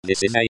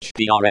This is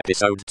HPR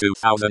episode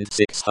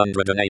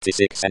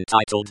 2686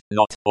 entitled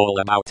Not All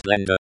About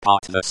Blender,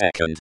 Part the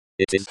Second.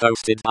 It is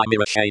hosted by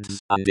Mirror Shades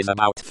and is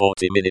about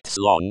 40 minutes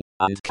long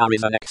and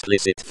carries an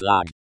explicit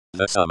flag.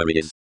 The summary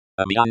is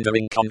a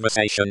meandering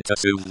conversation to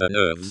soothe the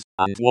nerves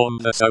and warm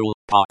the soul,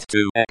 Part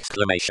 2!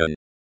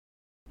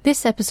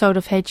 This episode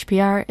of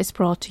HPR is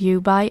brought to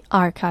you by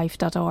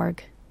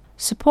archive.org.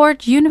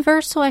 Support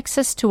universal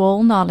access to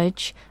all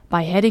knowledge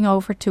by heading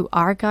over to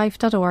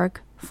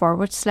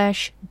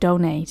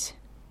archive.org/donate.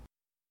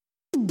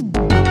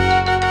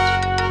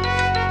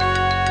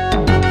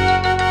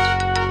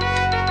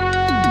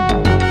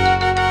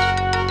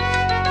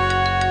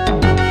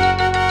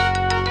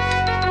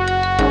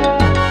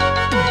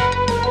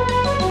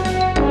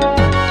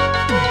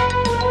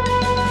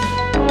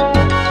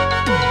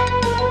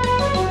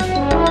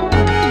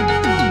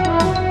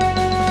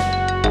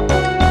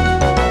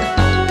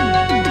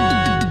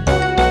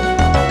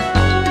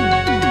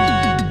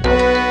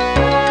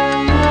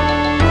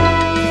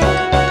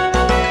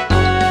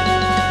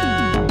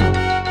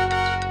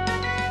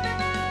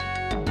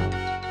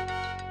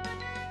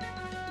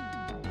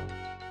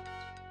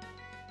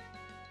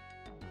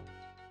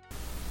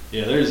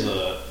 Yeah, there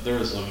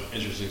was some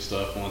interesting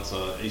stuff once.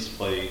 I used to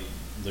play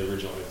the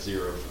original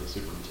F-Zero for the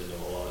Super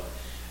Nintendo a lot,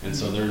 and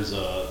so there's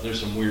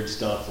some weird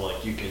stuff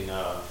like you can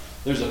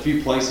there's a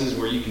few places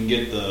where you can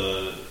get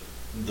the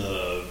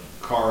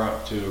car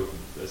up to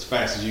as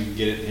fast as you can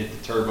get it and hit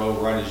the turbo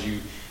right as you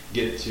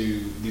get to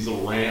these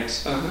little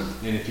ramps, and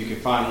if you can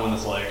find one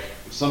that's like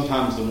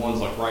sometimes the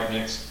ones like right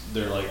next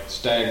they're like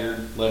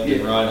staggered left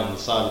and right on the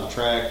side of the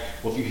track.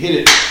 Well, if you hit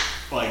it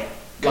like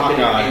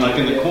cockeyed like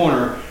in the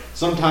corner.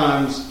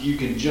 Sometimes you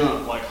can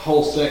jump like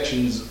whole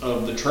sections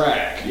of the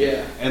track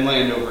and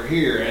land over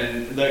here,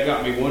 and that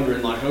got me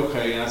wondering like,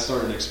 okay, and I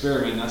started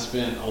experimenting. I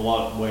spent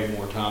way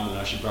more time than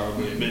I should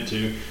probably admit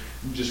to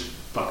just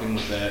fucking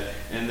with that.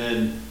 And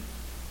then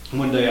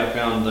one day I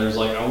found there's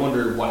like, I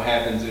wonder what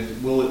happens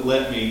will it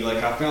let me,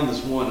 like I found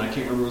this one, I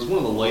can't remember, it was one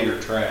of the later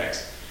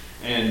tracks,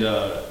 and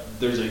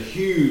there's a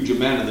huge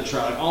amount of the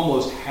track, like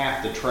almost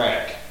half the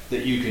track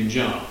that you can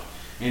jump.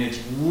 And it's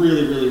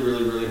really, really,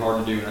 really, really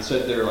hard to do. And I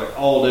sat there like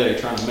all day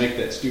trying to make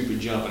that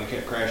stupid jump, and it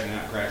kept crashing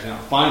out.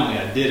 Finally,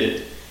 I did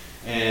it,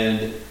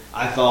 and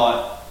I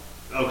thought,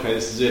 okay,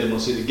 this is it. I'm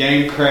going to see the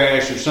game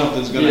crash or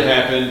something's going to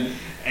happen.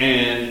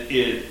 And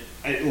it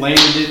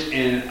landed it,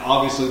 and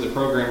obviously the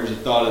programmers had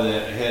thought of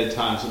that ahead of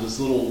time. So this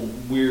little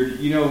weird,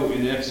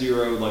 in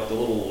F-Zero, like the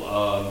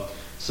little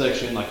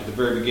section, like at the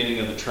very beginning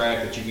of the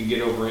track that you can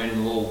get over in,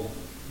 and the little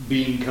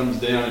beam comes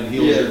down and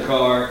heals your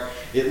car.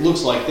 It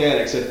looks like that,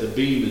 except the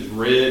beam is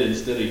red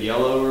instead of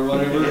yellow or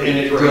whatever, and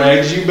it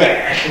drags you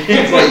back.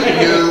 It's like,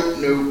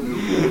 no.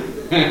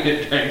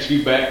 It drags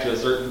you back to a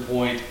certain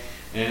point,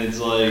 and it's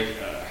like,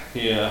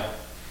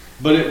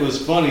 But it was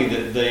funny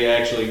that they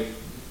actually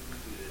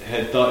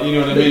had thought, you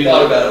know what I mean? They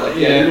thought about it, like,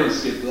 we're going to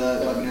skip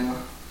that, like, now.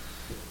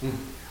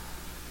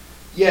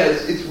 Yeah,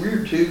 it's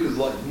weird, too, because,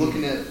 like,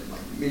 looking at, like,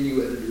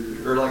 menu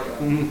editors, or, like,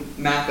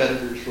 map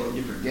editors for, like,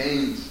 different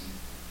games,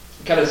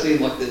 kind of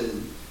seeing, like, the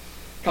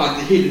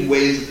hidden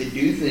ways that they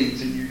do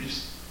things, and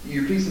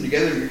you're piecing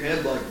together in your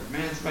head like,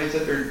 man, somebody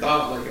sat there and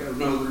thought like, I don't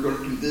know, they're going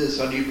to do this.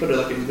 How do you put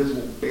like an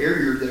invisible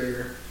barrier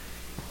there?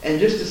 And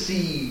just to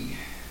see.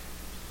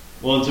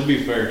 Well, and to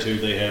be fair too,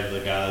 they have the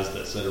guys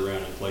that sit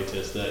around and play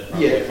test that and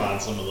probably find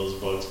some of those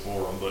bugs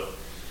for them. But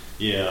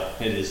yeah,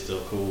 it is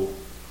still cool.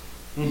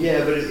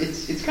 Yeah, but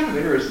it's kind of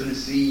interesting to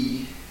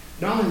see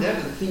not only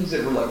that, but the things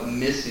that were like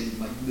missing,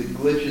 like the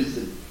glitches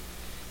that,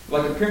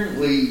 like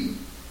apparently.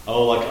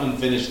 Oh, like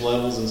unfinished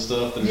levels and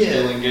stuff that are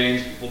still in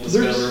games people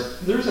discover?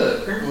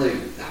 Apparently,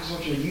 I was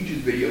watching a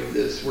YouTube video of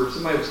this where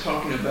somebody was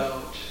talking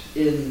about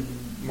in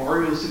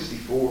Mario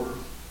 64,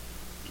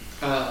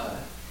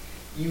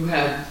 you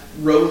had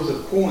rows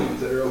of coins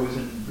that are always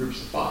in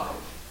groups of 5.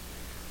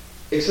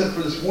 Except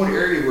for this one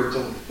area where it's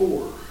only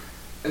 4.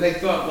 And they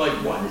thought, like,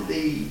 why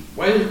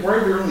are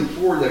there only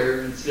 4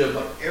 there instead of,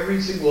 like, every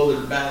single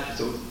other batch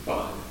is always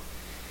 5?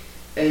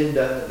 And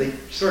they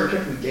started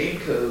checking the game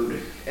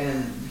code,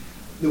 and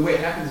the way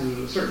it happens is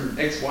a certain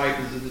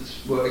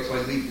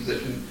XYZ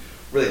position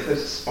where they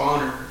place a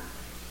spawner,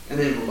 and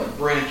then it will like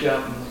branch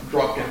out and like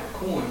drop down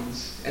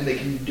coins, and they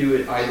can do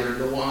it either in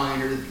the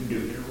line or they can do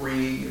it in a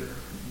ring or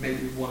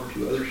maybe 1 or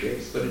 2 other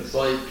shapes. But it's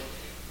like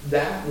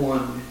that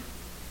one,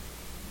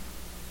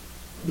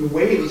 the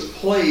way it was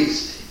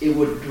placed, it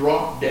would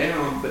drop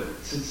down, but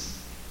since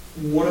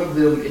one of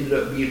them ended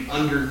up being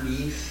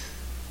underneath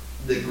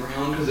the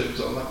ground because it was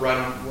like right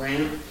on a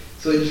ramp.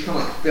 So it just kind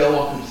of like fell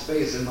off into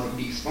space and like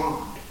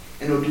despawned.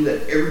 And it would do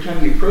that every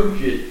time you approach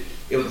it,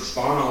 it would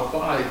spawn all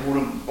 5, one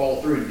of them would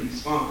fall through and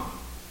despawn.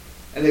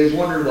 And they was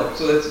wondering like,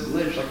 so that's a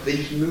glitch, like if they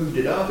just moved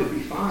it up, it'd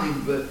be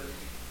fine, but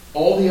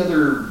all the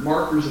other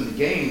markers in the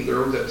game,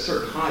 they're always at a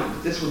certain height,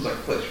 but this one's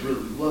like placed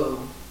really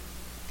low.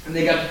 And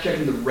they got to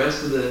checking the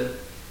rest of the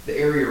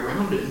area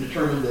around it and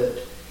determined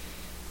that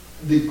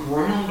the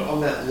ground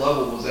on that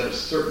level was at a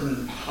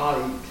certain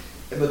height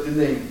but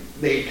then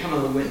they kind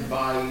of went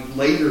by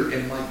later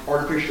and like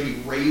artificially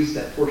raised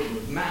that portion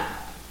of the map.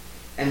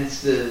 And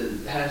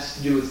it has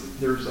to do with,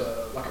 there's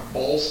like a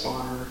ball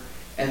spawner,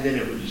 and then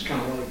it would just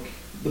kind of like,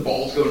 the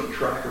balls go in a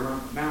track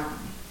around the mountain.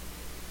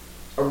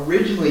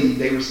 Originally,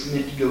 they were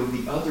meant to go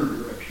the other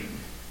direction.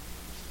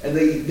 And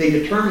they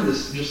determined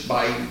this just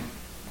by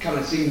kind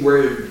of seeing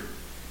where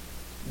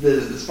the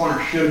spawner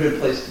should have been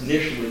placed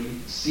initially,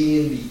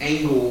 seeing the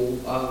angle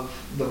of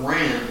the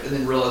ramp, and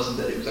then realizing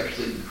that it was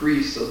actually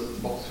increased so that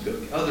the balls would go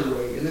the other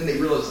way. And then they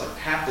realized like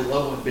half the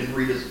level had been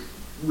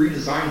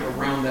redesigned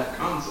around that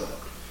concept.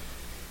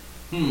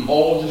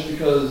 All just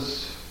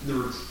because there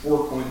was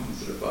 4 coins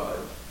instead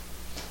of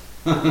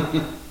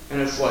 5. And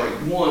it's like,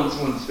 one,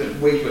 someone spent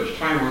way too much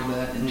time on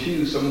that, and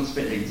two, someone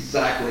spent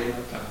exactly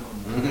enough time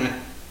on that.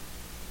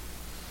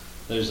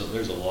 There's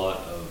a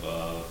lot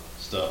of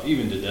stuff,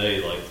 even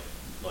today, like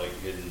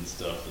hidden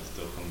stuff that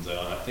still comes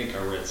out. I think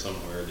I read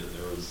somewhere that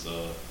there was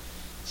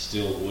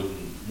still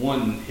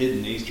one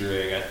hidden Easter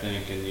egg, I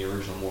think, in the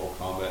original Mortal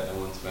Kombat no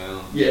one's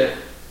found. Yeah.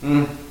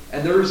 And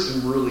there were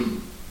some really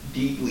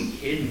deeply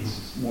hidden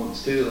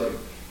ones too, like,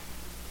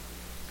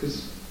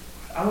 because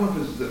I don't know if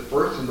it was the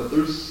first one, but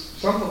there's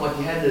something like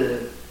you had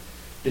to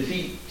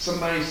defeat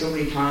somebody so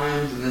many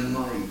times, and then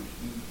like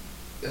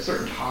a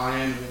certain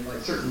time, and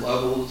like certain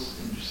levels,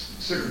 and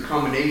just certain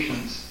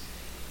combinations,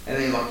 and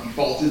then like you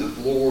fall through the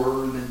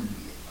floor, and then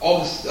all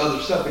this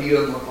other stuff, and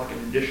you unlock like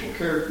an additional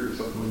character or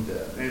something like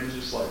that, and it was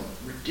just like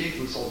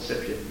ridiculous all the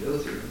steps you had to go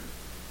through.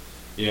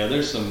 Yeah,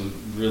 there's some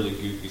really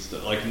goofy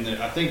stuff. Like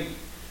I think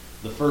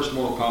the first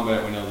Mortal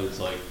Kombat, we know there's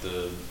like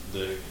the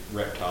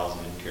reptile's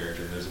main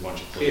character. There's a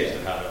bunch of clues to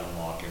how to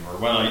unlock him. Or,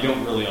 well, you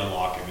don't really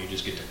unlock him. You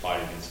just get to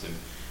fight against him.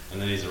 And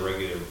then he's a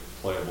regular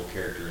playable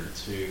character in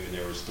 2. And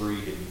there was 3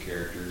 hidden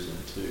characters in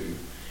 2.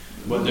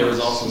 But there was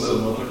also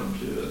some other...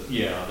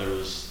 Yeah,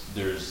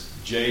 there's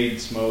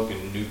Jade, Smoke,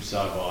 and Noob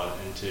Saibot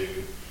in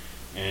 2.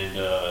 And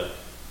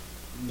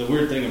the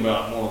weird thing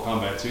about Mortal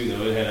Kombat 2,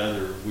 though, it had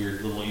other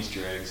weird little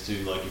Easter eggs,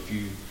 too. Like if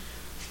you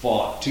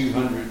fought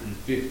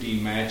 250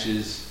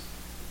 matches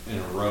in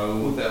a row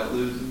without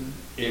losing,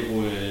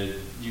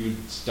 you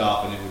would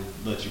stop and it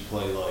would let you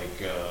play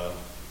like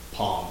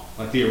Pong,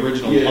 like the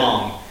original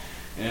Pong.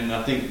 And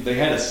I think they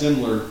had a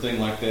similar thing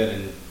like that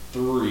in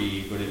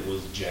 3, but it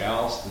was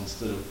Joust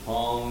instead of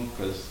Pong,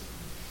 because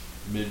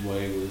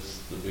Midway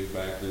was the big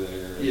factor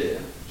there. Yeah,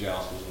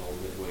 Joust was an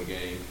old Midway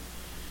game.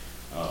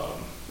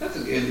 That's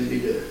a game they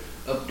need to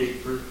update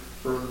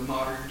for the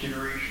modern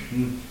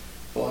generation.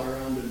 Fly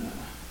around in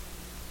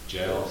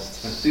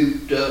Joust,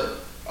 souped up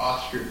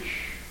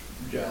ostrich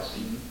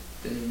jousting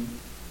thing.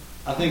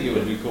 I think it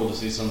would be cool to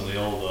see some of the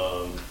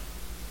old,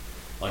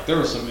 like there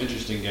were some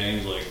interesting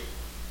games. Like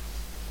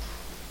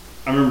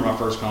I remember my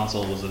first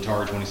console was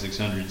Atari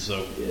 2600,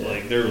 so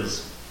like there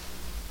was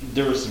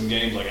some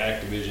games like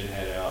Activision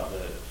had out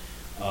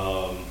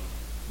that,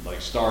 like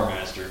Star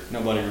Master.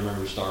 Nobody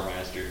remembers Star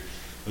Master,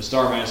 but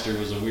Star Master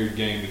was a weird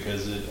game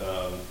because it,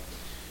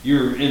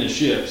 you're in a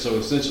ship, so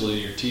essentially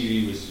your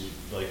TV was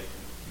like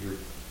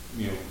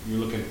you're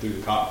looking through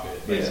the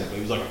cockpit, basically.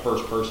 It was like a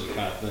first-person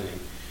kind of thing.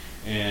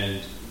 And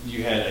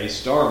you had a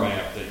star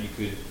map that you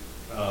could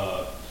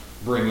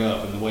bring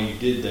up, and the way you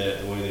did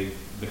that,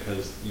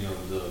 because,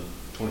 the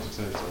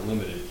 2600 is so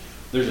limited,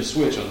 there's a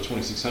switch on the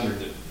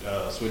 2600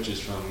 that switches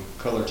from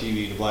color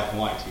TV to black and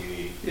white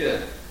TV.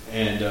 Yeah.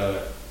 And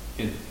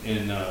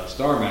in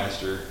Star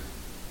Master,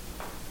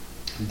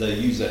 they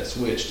use that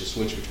switch to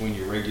switch between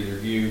your regular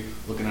view,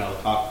 looking out of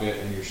the cockpit,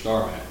 and your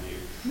star map view.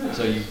 Nice.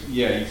 So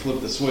you flip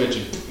the switch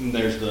and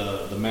there's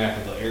the map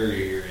of the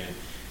area you're in,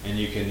 and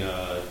you can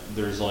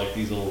there's like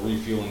these little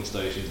refueling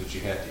stations that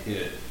you have to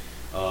hit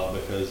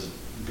because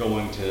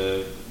going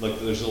to like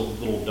there's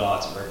little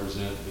dots that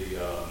represent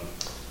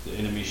the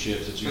enemy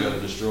ships that you got to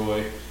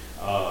destroy,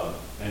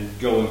 and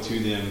going to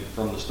them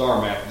from the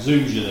star map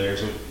zooms you there,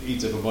 so it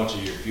eats up a bunch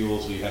of your fuel.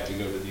 So you have to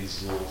go to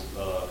these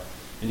little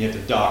and you have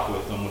to dock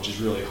with them, which is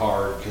really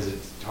hard because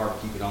it's hard to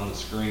keep it on the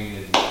screen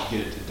and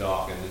get it to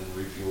dock and then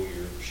refuel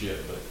your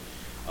ship.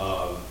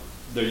 But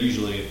they're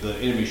usually, the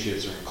enemy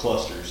ships are in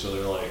clusters, so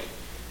they're like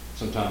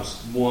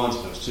sometimes 1,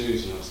 sometimes 2,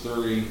 sometimes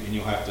 3, and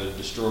you'll have to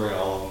destroy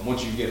all of them.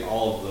 Once you get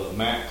all of the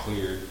map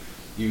cleared,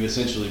 you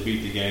essentially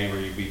beat the game, or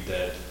you beat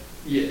that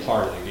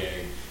part of the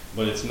game.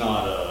 But it's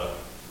not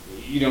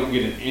you don't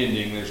get an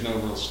ending. There's no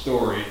real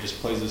story. It just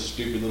plays this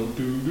stupid little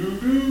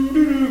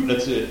doo-doo-doo-doo-doo.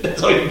 That's it.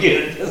 That's all you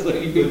get. That's all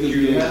you get.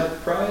 You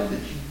have pride that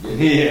you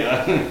get.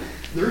 Yeah.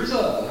 There's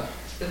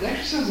it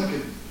actually sounds like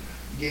a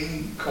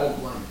game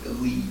called like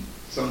Elite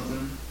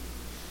something.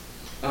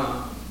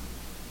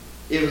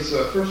 It was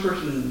a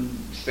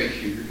first-person space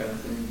shooter kind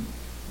of thing.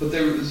 But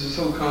there was this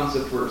whole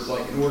concept where it's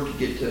like in order to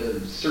get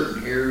to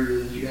certain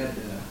areas, you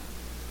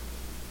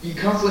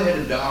constantly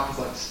had to dock with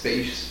like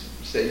space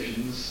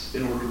stations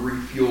in order to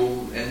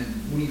refuel, and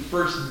when you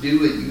first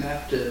do it, you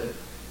have to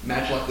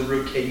match like the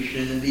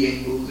rotation and the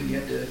angles, and you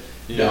have to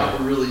dock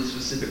a really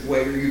specific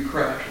way, or you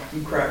crash. Like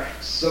you crash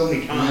so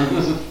many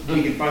times,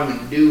 you can finally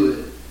do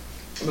it.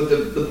 But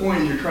the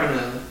point is, you're trying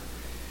to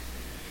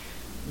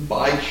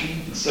buy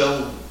cheap and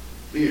sell,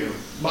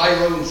 buy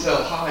low and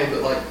sell high,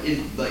 but like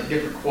in like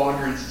different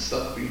quadrants and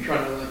stuff. And you're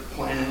trying to like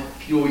plan out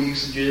fuel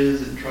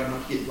usages and try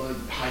not to get like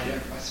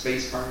hijacked by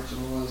space pirates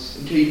and all this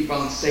until you can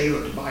finally save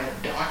up to buy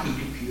a docking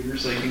computer,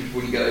 so you can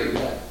when you go, you're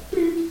like,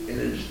 boop, and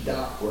it just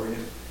dock for you.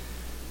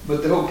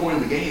 But the whole point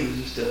of the game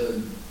is just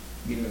to,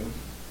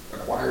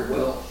 acquire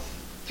wealth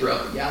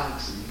throughout the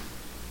galaxy.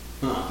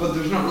 But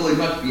there's not really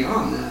much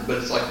beyond that. But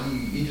it's like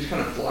you just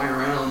kind of fly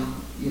around,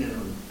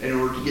 in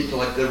order to get to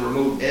like the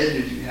remote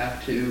edges, you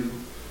have to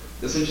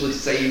essentially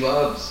save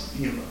up,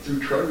 through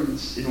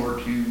trades in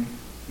order to,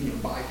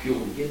 buy fuel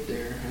to get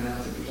there. And I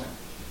think there's like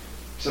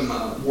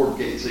some warp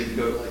gates so you can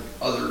go to like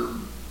other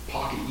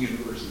pocket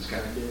universes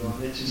kind of deal.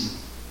 And it's just,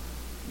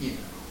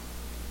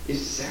 it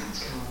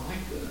sounds kind of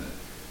like that.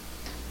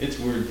 It's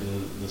weird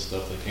the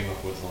stuff they came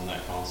up with on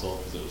that console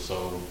because it was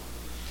so.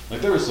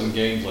 Like there were some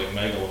games like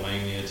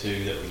Megalomania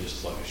too that was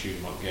just like a shoot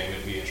 'em up game.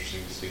 It'd be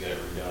interesting to see that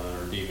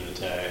redone, or Demon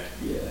Attack.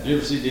 Yeah. Did you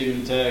ever see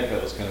Demon Attack?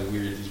 That was kind of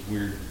weird. These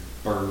weird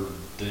bird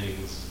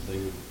things.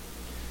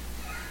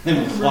 They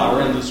would fly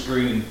around the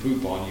screen and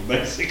poop on you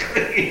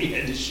basically. You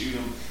had to shoot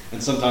them,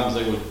 and sometimes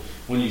they would.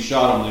 When you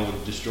shot them, they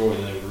would destroy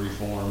and they would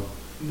reform.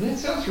 That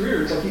sounds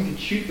weird. It's like you could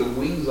shoot the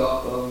wings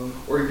off of them,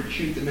 or you could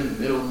shoot them in the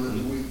middle, and then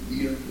the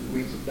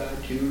wings would die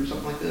too, or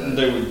something like that.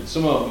 They would.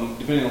 Some of them,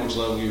 depending on which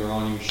level you were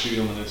on, you would shoot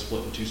them, and they'd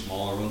split into two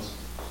smaller ones.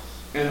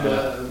 And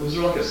was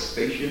there like a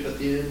spaceship at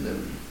the end?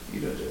 And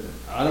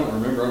I don't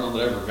remember. I don't know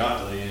that I ever got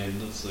to the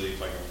end. Let's see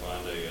if I can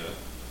find a.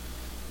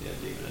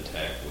 Demon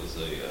Attack was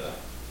an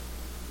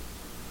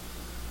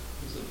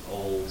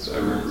old. So I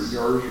remember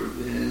Yar's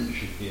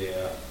Revenge.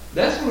 Yeah.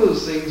 That's one of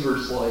those things where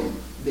it's like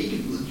they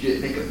could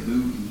legit make a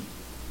movie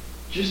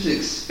just to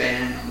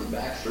expand on the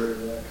backstory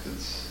of that,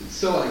 because it's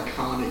so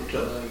iconic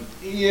to like.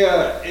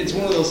 Yeah, it's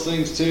one of those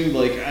things too.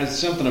 Like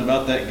something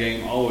about that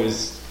game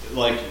always,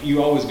 like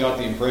you always got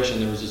the impression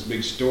there was this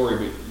big story,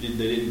 but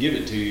they didn't give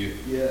it to you.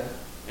 Yeah.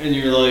 And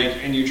you're like,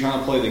 and you're trying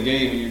to play the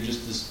game, and you're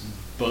just this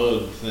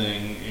bug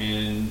thing,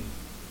 and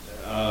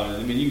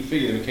you can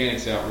figure the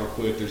mechanics out real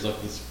quick. There's like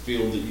this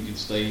field that you can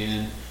stay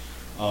in,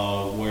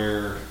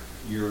 where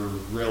you're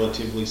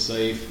relatively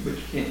safe, but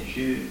you can't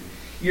shoot.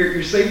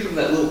 You're safe from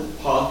that little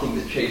pod thing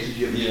that chases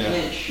you, but you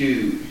can't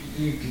shoot.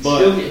 You can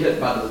still get hit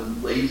by the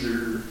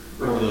laser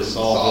or the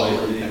saw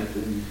blade kind of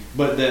thing.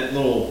 But that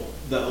little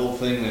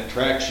thing that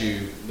tracks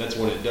you, that's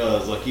what it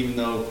does. Like even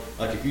though,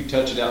 like if you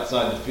touch it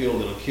outside the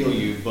field, it'll kill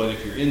you. But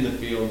if you're in the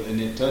field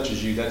and it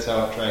touches you, that's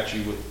how it tracks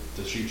you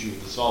to shoot you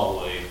with the saw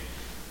blade.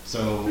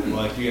 So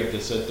like you have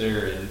to sit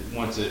there, and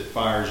once it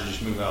fires, you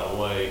just move out of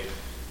the way.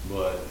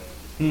 But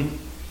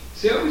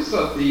see, I always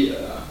thought at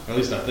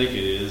least I think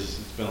it is.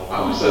 It's been a while. I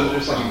always thought it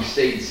was just like you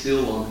stayed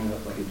still long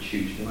enough, like it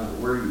shoots no matter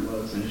where you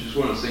was, and it's just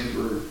one of those things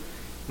where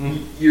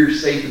you're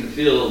safe in the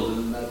field,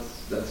 and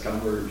that's kind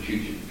of where it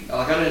shoots you.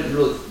 Like I didn't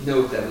really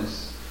know if that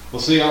was. Well,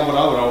 see, what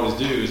I would always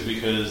do is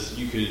because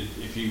you could,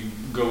 if you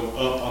go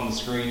up on the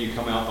screen, you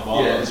come out the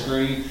bottom of the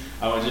screen.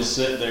 I would just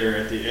sit there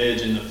at the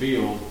edge in the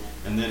field,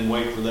 and then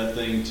wait for that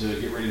thing to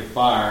get ready to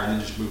fire, and then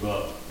just move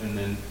up, and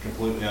then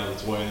completely out of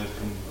its way, and then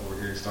come over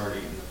here and start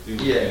eating the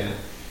field again.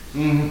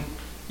 Mm-hmm.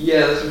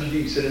 Yeah, that's what you do.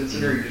 You sit in the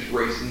center, you just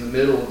race in the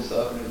middle and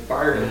stuff, and then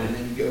fire it, and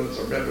then you go and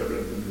start blah, blah,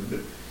 blah, blah, blah.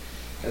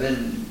 And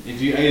then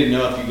if you ate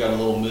enough, you got a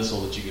little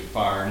missile that you could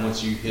fire, and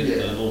once you hit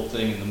the little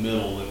thing in the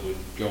middle, it would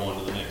go on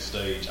to the next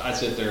stage. I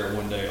sit there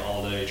one day,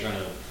 all day, trying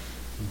to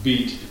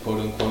quote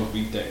unquote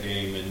beat that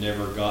game, and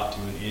never got to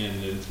an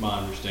end. And it's my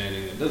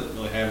understanding it doesn't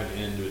really have an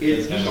end.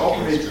 It just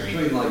alternates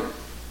between like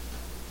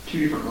two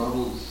different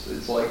levels.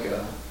 It's like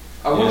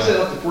I want to say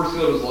like the first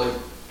field is like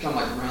kind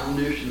of like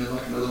roundish, and then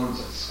like another one's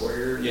like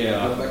square. And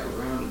go back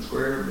around and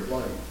square, but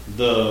like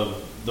the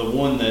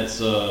one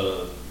that's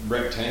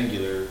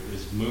rectangular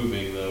is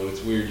moving though.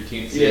 It's weird. You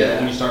can't see it.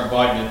 When you start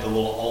biting it, the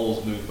little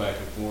holes move back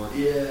and forth.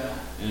 Yeah.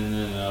 And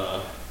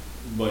then,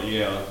 but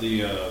yeah,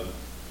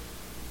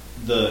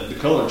 the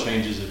color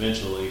changes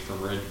eventually from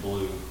red to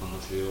blue on the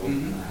field.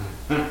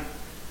 Mm-hmm.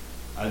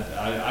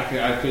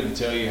 I couldn't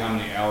tell you how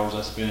many hours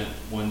I spent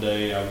one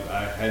day.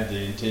 I had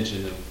the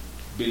intention of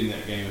beating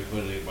that game and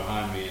putting it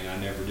behind me, and I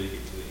never did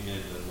get to the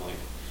end. And like,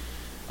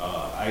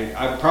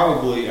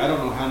 I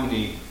don't know how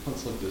many.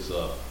 Let's look this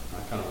up. I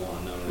kind of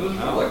want to know. It was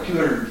probably like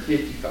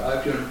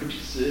 255,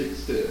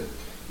 256 to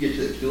get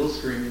to the kill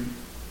screen.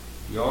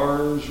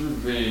 Yar's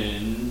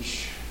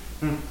Revenge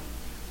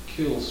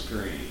kill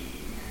screen.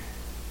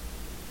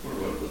 Or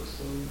what it looks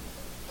like.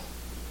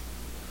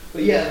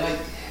 But yeah, like,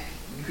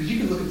 because you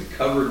can look at the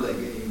cover of that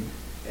game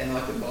and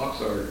like the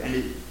box art,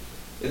 and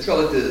it's got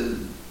like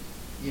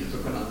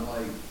some kind of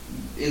like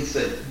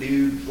insect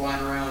dude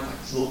flying around with like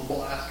this little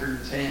blaster in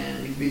his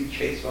hand. He's being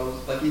chased by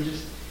this, like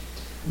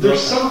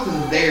there's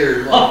something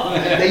there.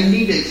 Like they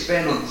need to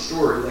expand on the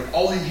story. Like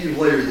all these years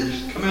later, they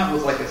just come out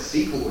with like a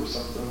sequel or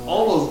something.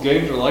 All those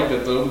games are like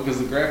that though, because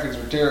the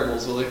graphics were terrible.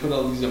 So they put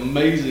all these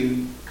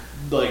amazing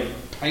like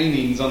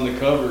paintings on the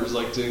covers,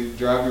 like to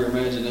drive your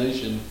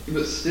imagination.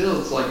 But still,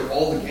 it's like of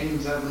all the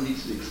games that one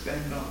needs to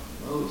expand on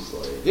most.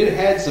 Like it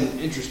had some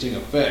interesting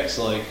effects,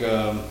 like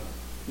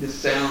the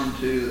sound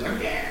too.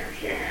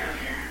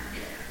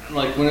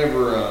 Like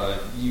whenever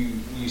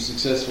you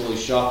successfully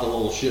shot the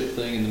little ship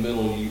thing in the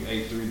middle, you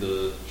ate through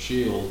the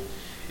shield.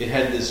 It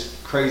had this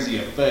crazy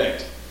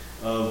effect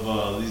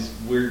of these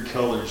weird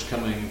colors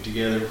coming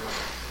together.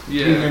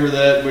 Yeah. You remember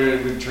that where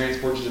it would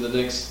transport you to the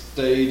next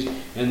stage?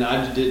 And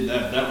I did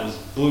that. That was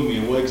blew me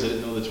away because I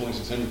didn't know the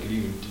 2600 could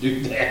even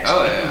do that.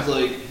 Oh yeah. I was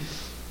like,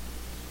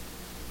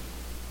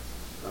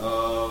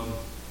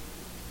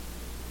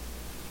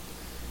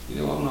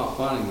 I'm not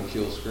finding the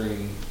kill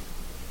screen.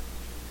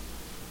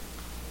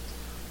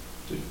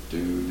 Yeah.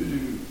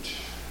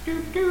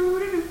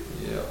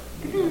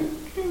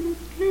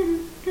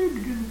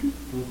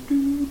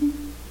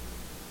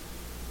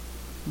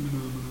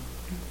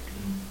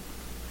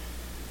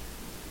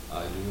 I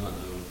do not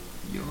know.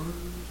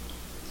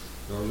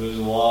 There's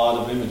a lot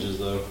of images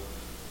though.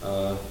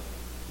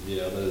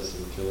 Yeah, that is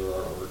some killer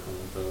artwork on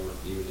the cover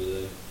even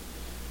today.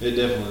 It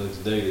definitely looks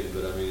dated,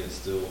 but I mean it's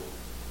still,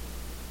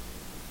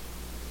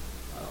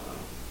 I don't know.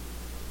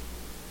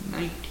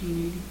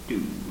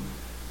 1982.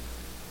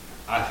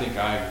 I think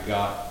I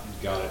got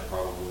it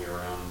probably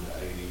around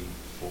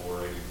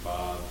 84,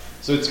 85.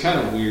 So it's kind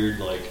of weird.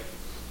 Like,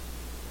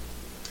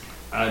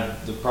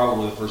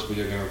 probably the first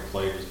video game I ever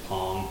played was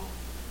Pong,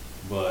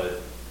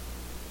 but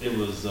it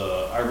was.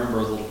 I remember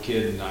I was a little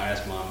kid and I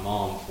asked my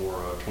mom for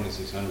a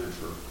 2600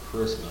 for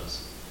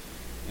Christmas,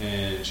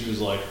 and she was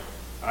like,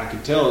 I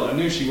could tell. I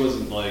knew she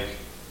wasn't like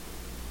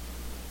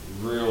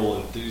real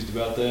enthused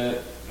about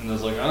that, and I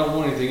was like, I don't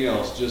want anything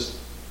else. Just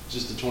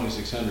the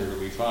 2600 will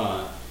be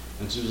fine.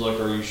 And she was like,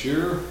 "Are you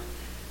sure?"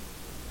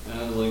 And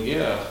I was like,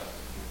 "Yeah."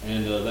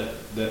 And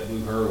that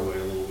blew her away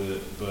a little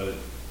bit, but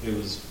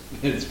it's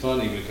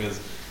funny because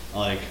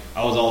like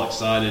I was all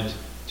excited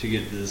to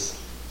get this,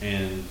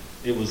 and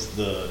it was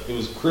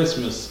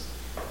Christmas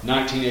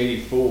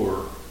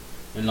 1984,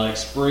 and like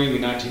spring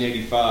of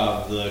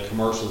 1985 the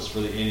commercials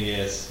for the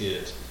NES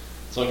hit.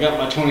 So I got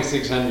my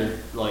 2600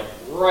 like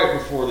right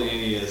before the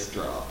NES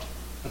dropped.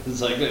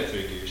 It's like that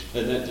figures,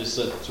 and that just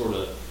sort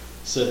of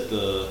set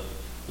the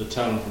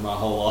tone for my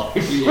whole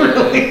life. Yeah.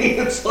 Really,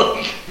 it's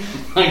like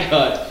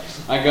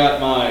I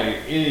got my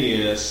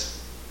NES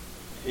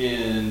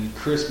in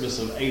Christmas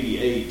of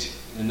 '88,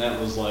 and that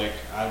was like,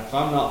 if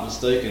I'm not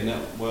mistaken, that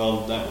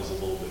was a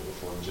little bit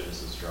before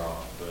Genesis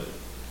dropped, but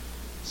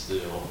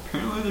still.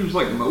 Apparently, there's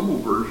like mobile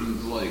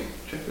versions. Like,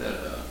 check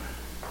that out.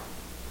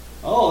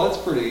 Oh,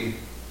 that's pretty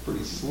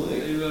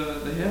slick.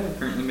 They have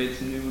apparently made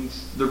some new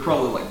ones. They're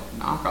probably like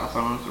knockoffs. I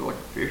don't know if they're like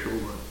official,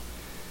 but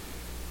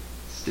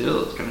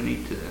still, it's kind of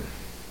neat to.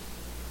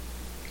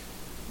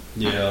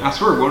 Yeah. I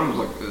swear one of them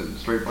was like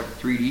straight up like a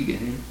 3D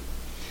game.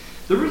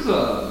 There was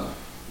a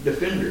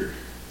Defender.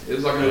 It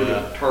was like an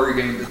Atari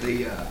game that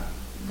they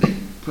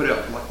put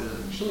out for like the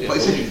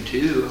PlayStation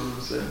 2.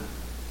 I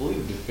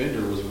believe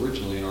Defender was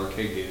originally an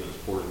arcade game that was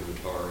ported to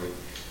Atari.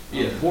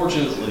 Yeah.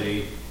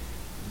 Unfortunately,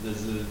 the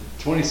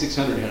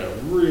 2600 had a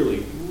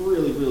really,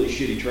 really, really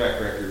shitty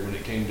track record when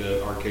it came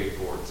to arcade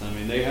ports. I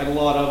mean, they had a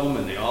lot of them,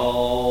 and they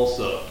all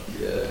sucked.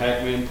 Yeah. The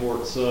Pac-Man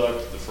port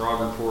sucked. The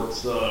Frogger port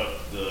sucked.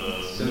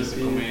 The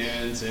Mystical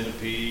Man,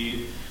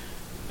 Centipede.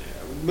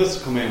 Yeah,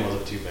 Mystical Man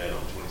wasn't too bad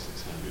on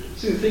 2600.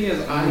 See, the thing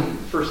is, I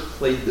first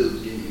played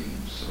those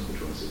games on the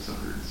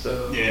 2600,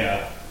 so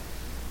Yeah.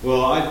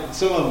 Well,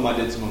 some of them I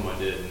did, some of them I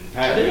didn't.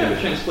 I didn't have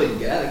a chance to play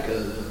Gattaca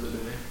the other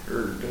day,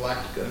 or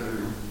Galactica,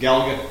 or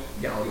Galaga.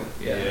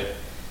 Yeah.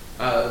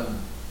 I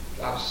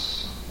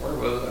was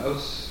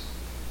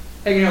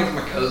hanging out with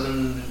my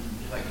cousin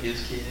and like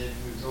his kid.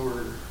 We was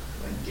over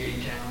like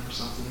Gaytown or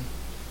something.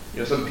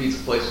 Some pizza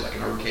place with like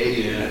an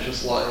arcade, and it's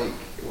just like,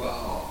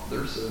 wow,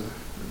 there's an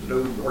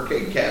old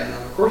arcade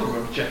cabinet. Of course, I'm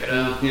going to check it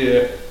out.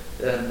 Yeah.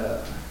 And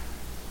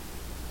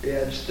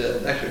just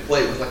actually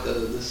play it with like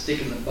the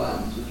stick and the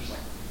buttons, which is like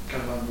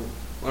kind of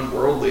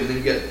unworldly. And then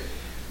you get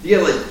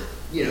like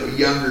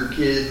younger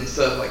kids and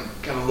stuff like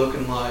kind of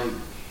looking like,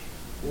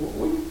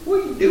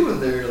 what are you doing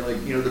there?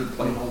 Like they're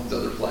playing all these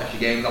other flashy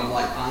games. I'm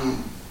like,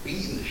 I'm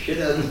beating the shit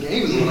out of the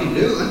game is what I'm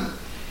doing.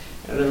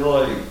 And they're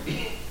like,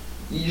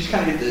 you just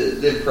kind of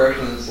get the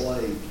impression it's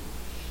like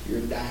you're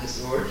a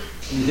dinosaur.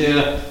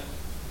 Yeah.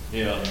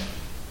 Yeah.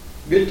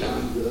 Good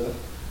times though.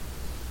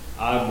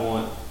 I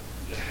want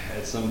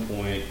at some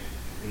point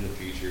in the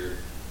future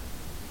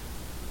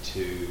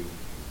to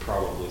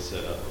probably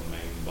set up a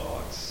main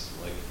box,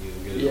 like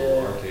get an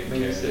old arcade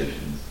cabinet.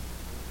 Stations.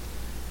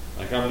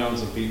 Like I've known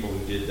some people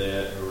who did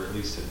that, or at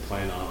least had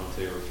planned on it if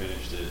they ever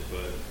finished it.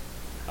 But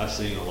I've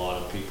seen a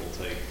lot of people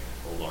take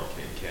old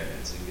arcade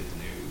cabinets and get the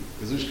new,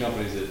 because there's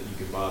companies that you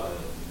can buy the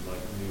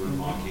like newer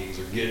Mach-Es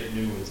or get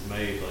new ones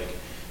made, like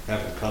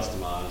have them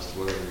customized to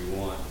whatever you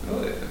want.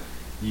 Oh yeah.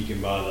 You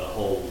can buy the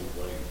whole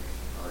like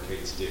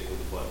arcade stick with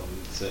the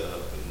button set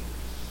up and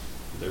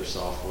their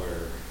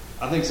software.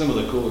 I think some of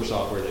the cooler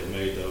software they've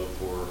made though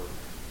for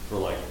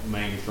like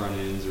main front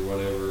ends or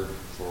whatever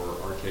for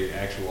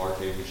actual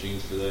arcade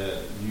machines for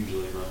that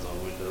usually runs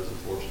on Windows,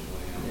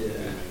 unfortunately. I don't think they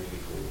make any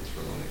cool ones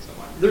for Linux.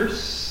 There's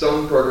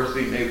some progress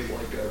being made with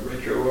like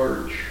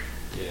RetroArch.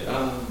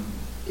 Yeah.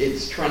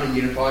 it's trying to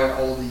unify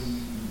all the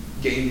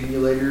game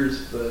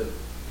emulators, but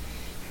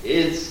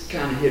it's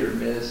kind of hit or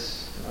miss.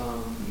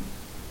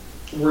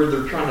 Where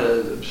they're trying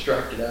to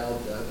abstract it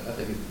out, I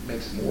think it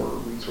makes it more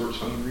resource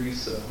hungry.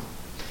 So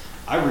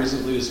I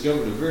recently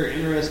discovered a very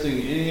interesting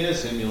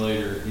NES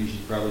emulator. You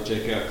should probably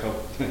check out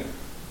called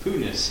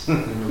Poonis.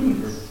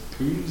 or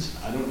Poons?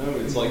 I don't know.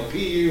 It's like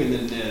PU and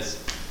then NES.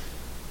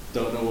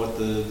 Don't know what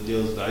the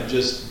deal is. I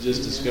just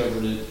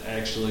discovered it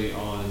actually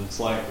on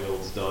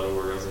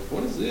slackbuilds.org. I was like,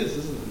 what is this?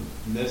 This is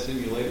a NES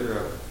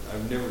emulator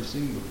I've never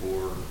seen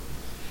before.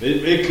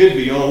 It could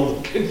be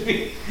old.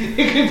 It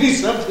could be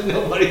something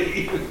nobody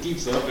even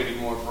keeps up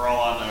anymore, for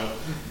all I know.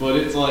 But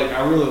it's like,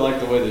 I really like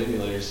the way the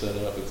emulator's set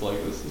up. It's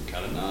like, this is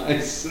kind of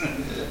nice. I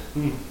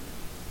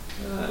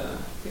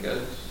think I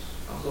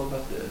was all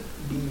about the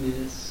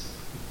B-Minus.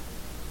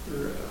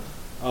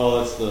 Oh,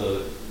 that's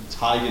the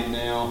Tigan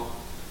now.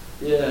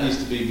 Yeah. It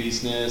used to be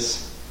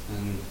B-SNES.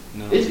 And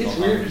no, it's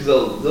weird because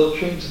they'll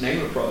change the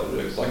name of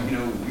projects. Like, you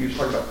know, we were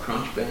talking about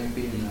Crunch Bang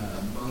being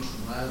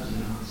Bunsen Labs, and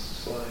now it's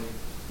just like,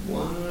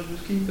 why not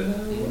just keep it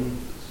out?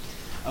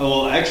 Oh,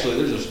 well, actually,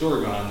 there's a story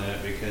behind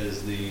that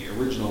because the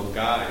original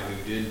guy who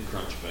did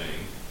Crunch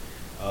Bang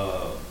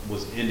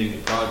was ending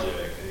the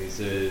project, and he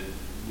said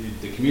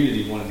the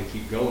community wanted to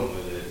keep going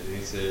with it, and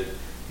he said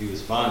he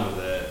was fine with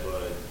that,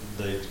 but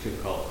they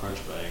couldn't call it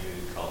Crunch Bang;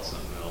 they would call it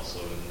something else. So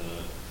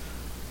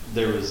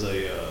there was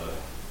a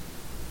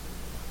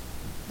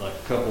like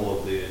a couple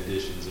of the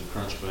editions of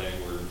Crunch Bang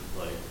were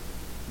like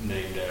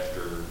named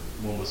after,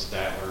 one was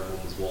Statler,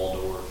 one was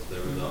Waldorf. They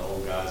were the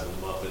old guys in the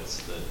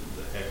Muppets that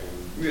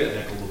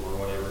heckled them or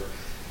whatever.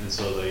 And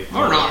so they...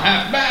 We're not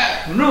half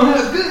bad. We're not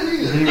half good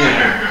either.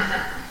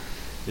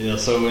 Yeah,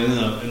 so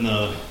in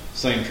the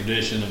same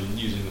tradition of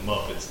using the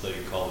Muppets, they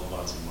called it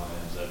Bunsen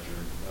Labs after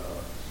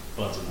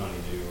Bunsen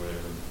Honeydew or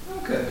whatever.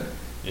 Okay.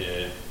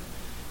 Yeah.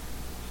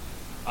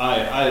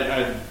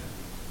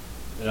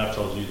 And I've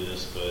told you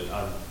this, but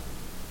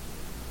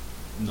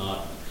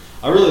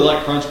I really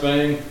like Crunch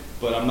Bang,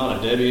 but I'm not a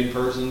Debian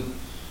person,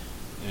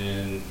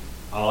 and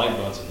I like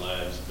Bunsen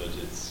Labs, but I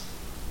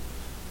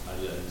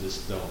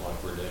just don't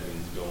like where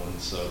Debian's going.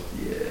 So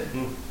yeah,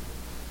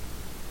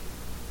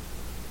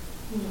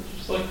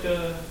 just like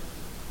that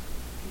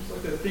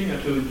thing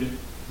I told you.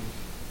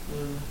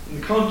 In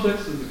the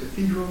context of the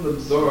cathedral and the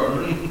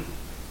bazaar,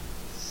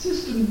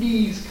 System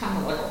D is kind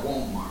of like a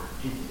Walmart.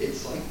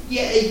 It's like,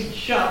 yeah, you can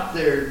shop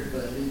there,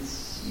 but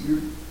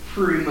you're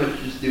pretty much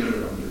just doing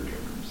it on your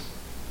terms.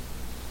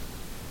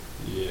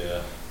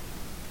 Yeah.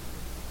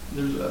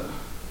 And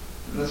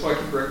that's why I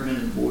keep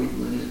recommending Void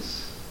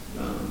Linux.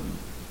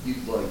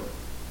 Use like,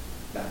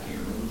 I can't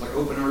remember, it was like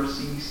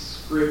OpenRC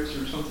scripts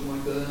or something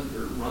like that,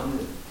 or run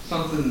it.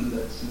 Something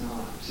that's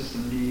not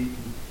System D.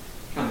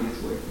 Kind of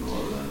gets away from a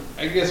lot of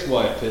that. I guess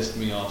why it pissed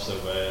me off so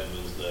bad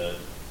was that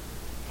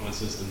when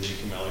System D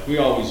came out, like we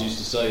always used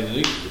to say,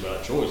 Linux is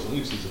about choice.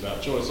 Linux is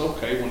about choice.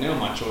 Okay, well now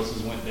my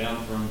choices went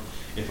down from,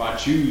 if I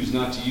choose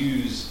not to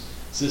use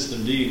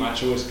System D, my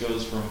choice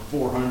goes from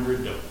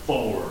 400 to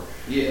 4.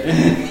 Yeah.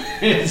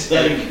 It's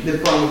like, the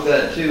problem with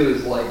that too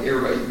is like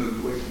everybody's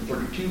moved away from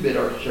 32-bit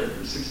architecture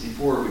to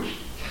 64, which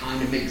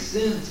kind of makes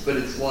sense, but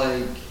it's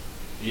like,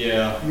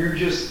 yeah, you're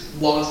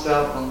just lost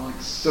out on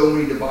like so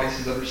many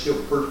devices that are still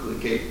perfectly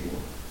capable.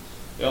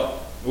 Yep.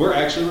 We're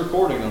actually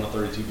recording on a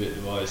 32-bit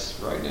device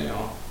right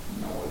now.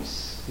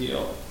 Nice.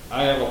 Yep.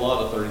 I have a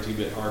lot of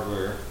 32-bit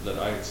hardware that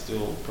I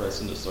still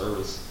press into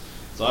service.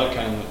 So I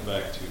kind of went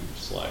back to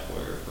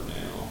Slackware for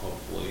now,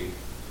 hopefully.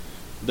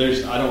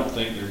 I don't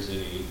think there's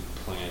any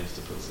plans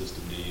to put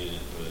System D in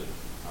it, but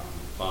I'm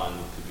fine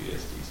with the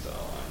BSD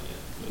style on it.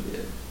 But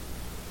yeah.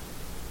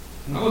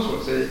 I almost want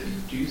to say that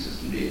if you do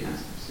System D, it has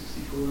to be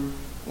 64.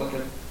 Like,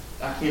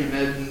 I can't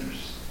imagine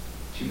there's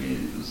too many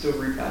that still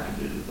repackage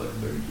it as like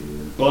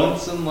 32-bit.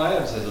 Bunsen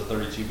Labs has a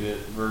 32-bit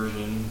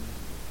version.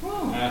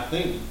 Oh. And I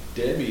think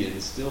Debian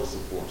still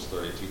supports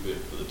 32-bit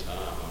for the time.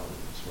 I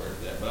would swear to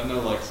that. But I know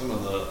like some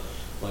of the,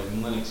 like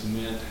Linux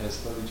Mint has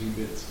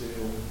 32-bit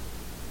still.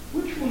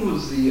 Which one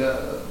was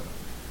the?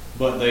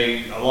 But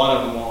a lot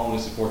of them will only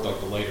support like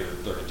the later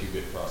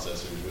 32-bit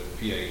processors with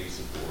PAE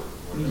support.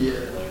 Or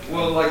whatever.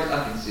 Yeah. Like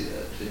I can see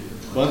that too.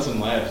 Bunsen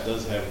Labs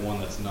does have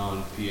one that's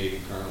non-PAE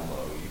kernel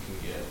though. You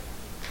can get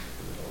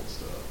for the old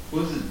stuff.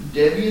 Was it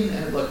Debian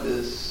that had like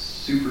this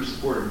super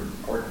supported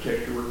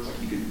architecture where it's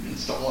like you could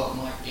install it on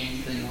like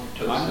anything like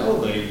Toast? I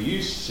know they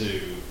used to.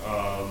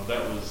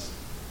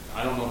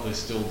 I don't know if they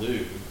still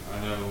do. I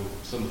know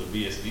some of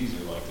the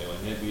BSDs are like that. Like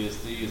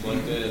NetBSD is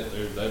like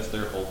that. That's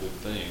their whole big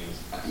thing.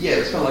 Yeah,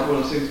 it's kind of like one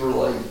of those things where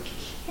like,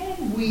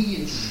 can we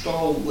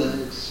install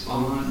Linux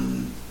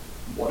on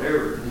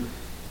whatever?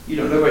 You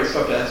know, nobody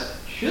stopped to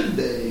ask, should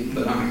they?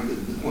 But I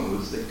mean, the point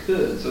was they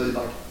could. So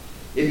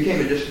it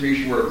became a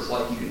distribution where it's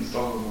like you can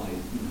install on like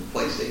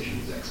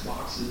PlayStations,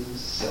 Xboxes,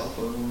 cell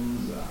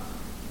phones.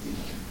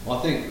 Well,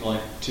 I think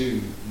like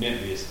too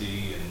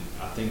NetBSD and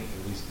I think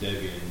at least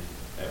Debian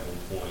at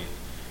one point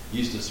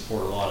used to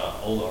support a lot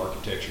of older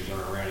architectures that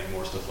aren't around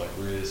anymore, stuff like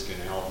RISC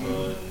and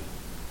Alpha and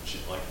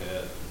shit like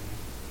that.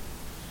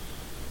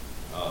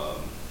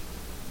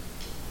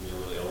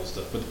 really old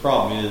stuff. But the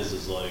problem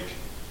is like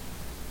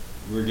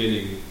we're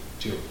getting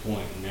to a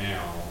point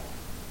now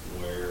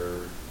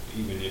where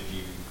even if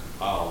you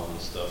compile all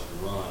this stuff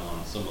to run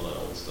on some of that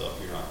old stuff,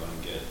 you're not going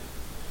to get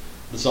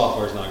the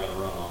software's not going to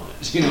run on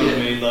it. You know what I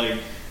mean?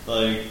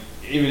 Like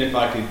even if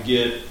I could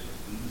get,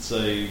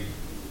 say,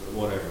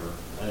 whatever,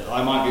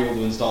 I might be able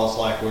to install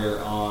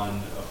Slackware on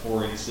a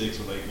 486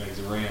 with 8 megs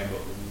of RAM,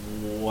 but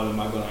what am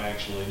I going to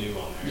actually do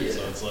on there? Yeah.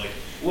 So it's like,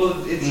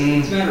 well, it's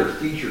a matter of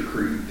feature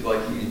creep.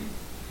 Like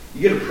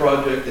you get a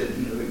project that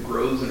it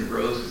grows and it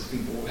grows because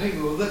people, hey,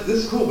 well, this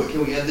is cool, but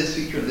can we add this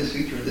feature and this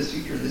feature and this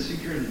feature and this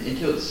feature? And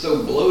until it's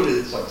so bloated,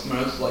 it's like someone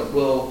else is like,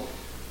 well,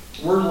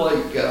 we're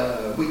like,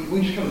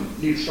 we just kind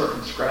of need to start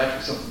from scratch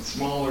with something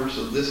smaller,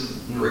 so this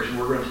is the direction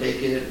we're going to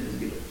take it, and then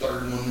be the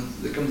third one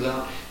that comes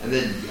out, and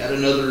then add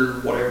another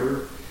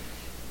whatever.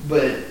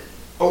 But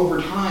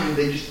over time,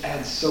 they just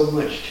add so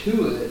much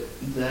to it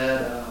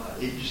that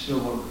it just no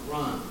longer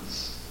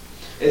runs.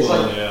 It's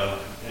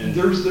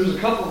there's a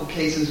couple of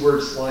cases where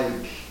it's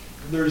like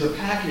there's a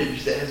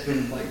package that has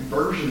been like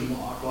version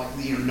locked, like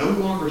no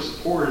longer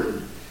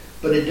supported,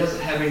 but it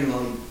doesn't have any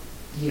like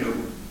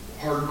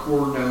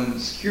hardcore known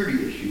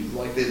security issues.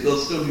 Like they'll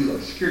still do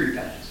like security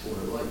patches for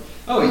it. Like,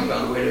 oh, you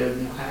found a way to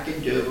hack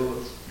into it,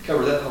 let's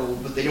cover that hole.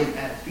 But they don't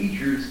add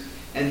features,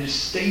 and it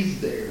just stays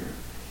there.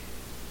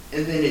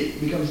 And then it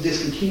becomes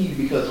discontinued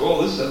because,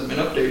 this hasn't been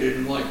updated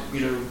in like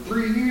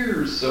 3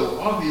 years. So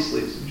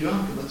obviously it's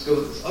junk, and let's go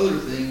with this other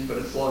thing. But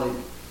it's like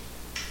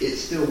it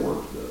still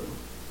works though.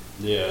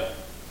 Yeah,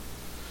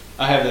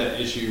 I have that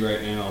issue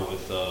right now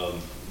with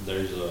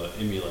there's an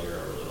emulator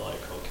I really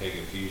like called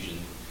Kaga Fusion,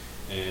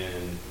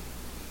 and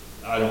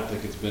I don't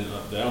think it's been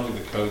updated. I don't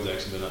think the code's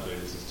actually been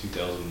updated since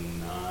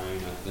 2009, I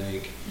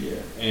think. Yeah.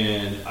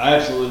 And I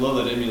absolutely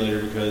love that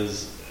emulator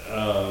because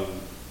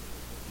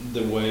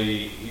the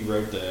way he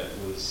wrote that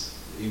was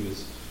he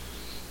was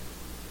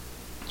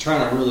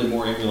trying to really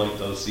more emulate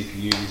those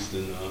CPUs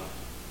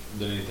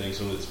than anything,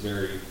 so it's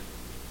very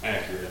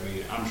accurate. I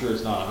mean, I'm sure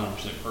it's not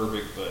 100%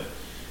 perfect, but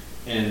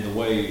and the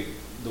way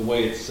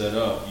it's set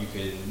up, you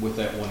can with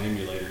that one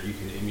emulator, you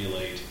can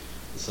emulate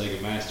the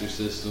Sega Master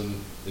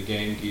System, the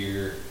Game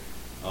Gear,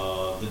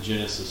 the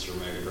Genesis or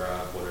Mega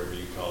Drive, whatever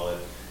you call it,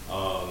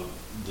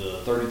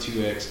 the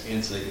 32X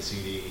and Sega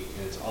CD,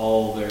 and it's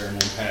all there in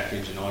one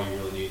package, and all you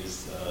really need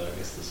is, I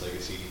guess, the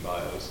Sega CD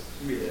BIOS.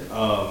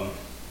 Yeah.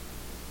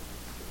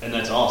 And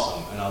that's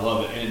awesome, and I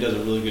love it, and it does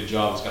a really good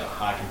job. It's got a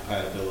high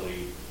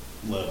compatibility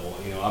level.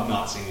 I've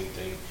not seen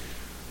anything.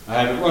 I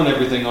haven't run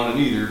everything on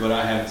it either, but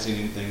I haven't seen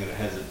anything that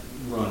hasn't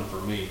run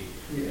for me.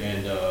 Yeah.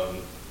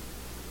 And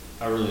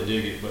I really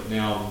dig it, but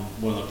now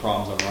one of the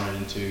problems I'm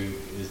running into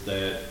is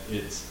that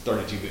it's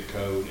 32-bit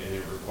code, and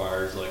it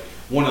requires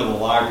one of the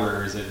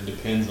libraries that it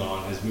depends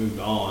on has moved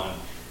on,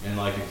 and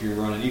if you're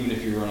running, even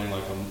if you're running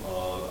like a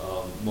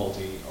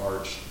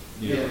multi-arch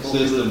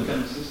system,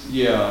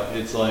 yeah,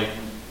 it's like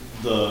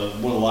one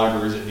of the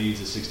libraries it needs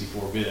is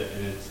 64-bit,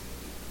 and it's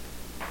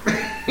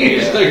you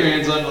just throw your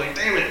hands up like,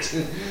 damn it.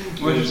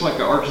 Well, just like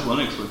the Arch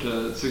Linux went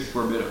to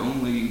 64-bit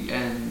only,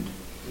 and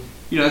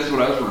that's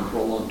what I was running for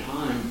a long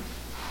time.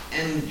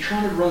 And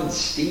trying to run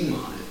Steam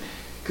on it,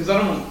 because I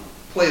don't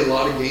play a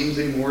lot of games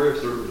anymore. I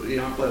play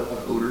a lot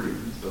of older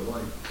games, but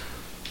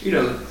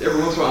every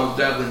once in a while I was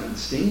dabbling in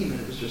Steam,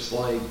 and it was just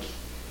like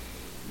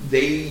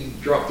they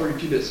dropped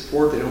 32-bit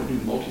support. They don't do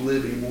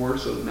multi-lib anymore,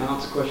 so now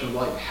it's a question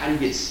of how do you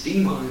get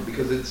Steam on it,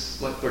 because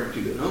it's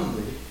 32-bit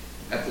only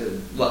at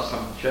the last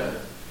time I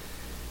checked.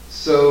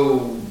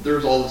 So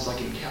there's all this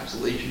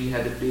encapsulation you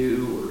had to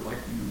do, or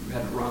you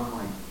had to run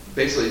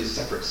basically a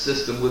separate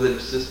system within a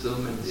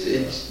system, and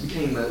it just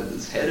became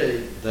this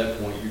headache. At that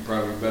point, you're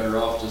probably better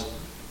off just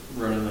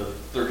running a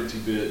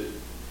 32-bit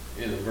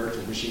in a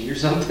virtual machine or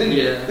something.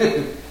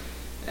 Yeah.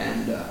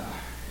 And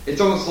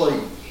it's almost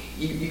like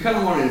you kind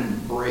of want to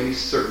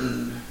embrace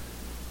certain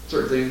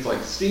things.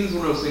 Like Steam's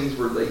one of those things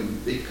where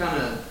they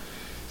kind of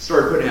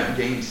started putting out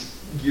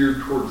games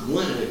geared towards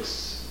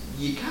Linux.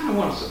 You kind of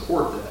want to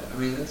support that. I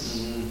mean, that's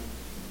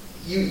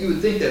you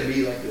would think that'd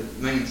be the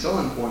main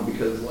selling point,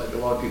 because a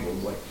lot of people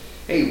is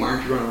hey, why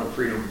aren't you running on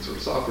free and open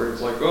source software?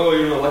 It's I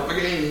like my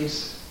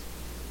games.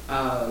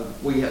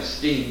 We have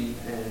Steam,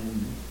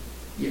 and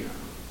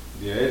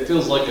Yeah, it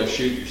feels like a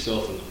shoot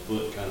yourself in the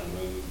foot kind of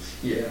move.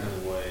 Yeah.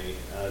 In a way.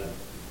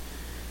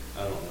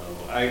 I don't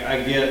know.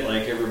 I get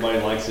everybody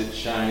likes it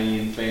shiny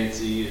and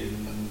fancy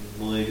and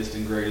the latest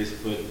and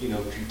greatest, but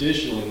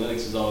traditionally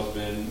Linux has always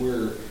been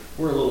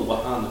we're a little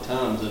behind the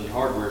times in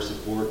hardware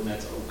support, and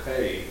that's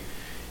okay.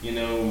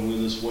 We'll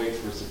just wait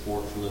for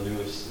support for the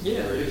newest.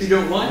 Yeah, if you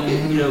don't like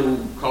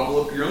it,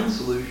 cobble up your own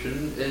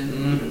solution,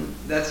 and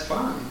that's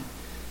fine.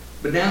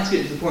 But now it's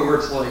getting to the point where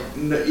it's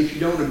if you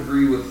don't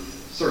agree with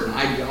certain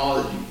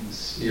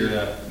ideologies, you're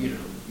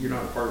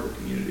not a part of the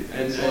community.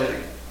 And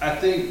I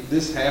think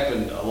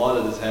a lot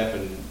of this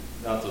happened,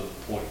 not to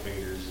point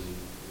fingers and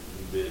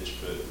bitch,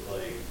 but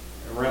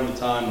around the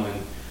time when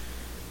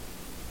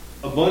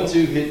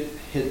Ubuntu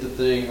hit the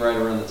thing right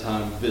around the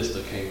time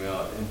Vista came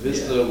out, and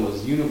Vista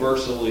was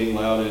universally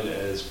lauded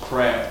as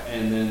crap,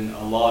 and then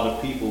a lot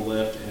of people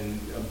left, and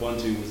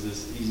Ubuntu was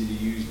this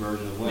easy-to-use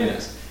version of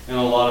Linux, and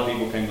a lot of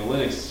people came to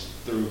Linux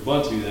through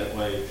Ubuntu that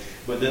way,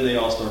 but then they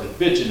all started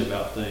bitching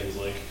about things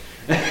like,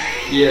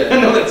 I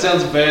know that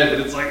sounds bad,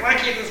 but it's like, why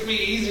can't this be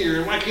easier,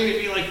 and why can't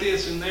it be like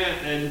this and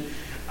that, and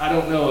I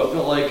don't know, I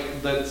felt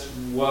like that's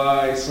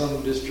why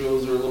some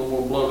distros are a little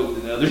more bloated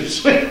than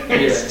others when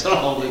they're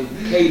installed. And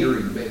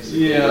catering,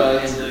 basically.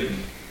 Yeah, it's like...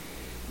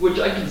 Which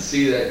I can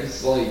see that,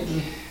 it's like,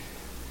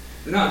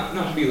 not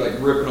to be like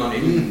ripping on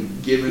any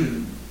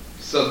given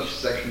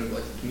subsection of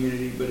like the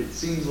community, but it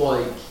seems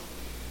like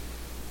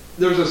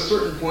there's a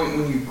certain point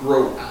when you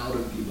grow out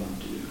of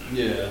Ubuntu.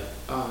 Yeah.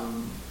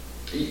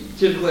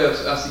 Typically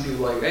I see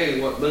people like,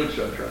 hey, what Linux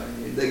should I try?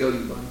 And they go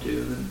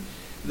Ubuntu, and then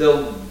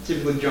they'll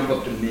typically jump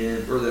up to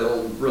Mint, or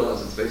they'll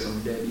realize it's based on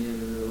Debian,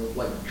 and they'll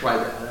like try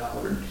that out,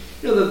 or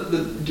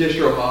the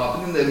distro hop,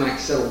 and then they might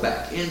settle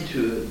back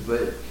into it.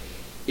 But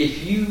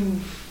if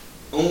you've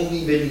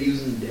only been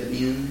using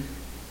Debian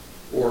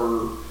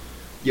or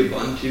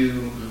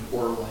Ubuntu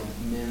or like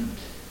Mint,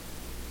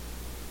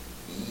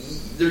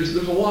 there's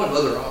a lot of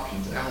other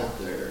options out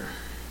there,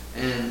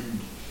 and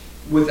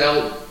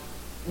without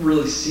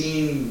really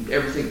seeing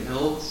everything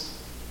else,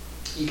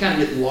 you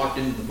kind of get locked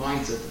into the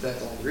mindset that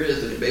that's all there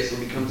is, and it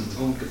basically becomes its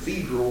own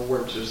cathedral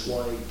where it's just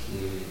like,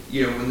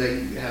 when they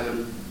have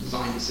a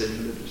design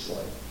decision to just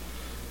like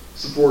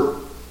support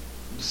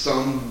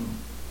some,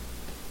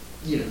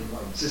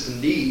 like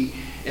System D,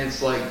 and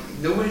it's like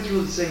nobody's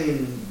really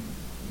saying,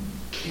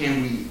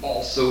 can we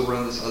also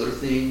run this other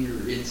thing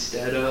or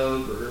instead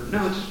of, or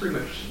no, it's just pretty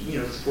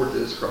much, support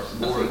this across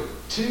the board.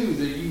 Too,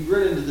 that you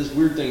run into this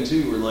weird thing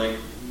too, where like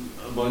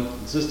a bunch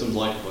of systems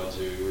like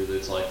Ubuntu, where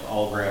it's like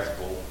all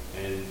graphical,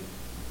 and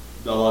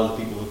a lot of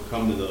the people who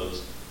come to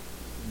those,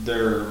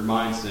 their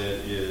mindset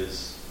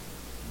is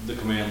the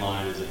command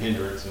line is a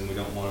hindrance, and we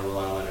don't want to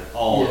rely on it at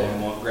all. And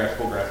we want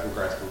graphical.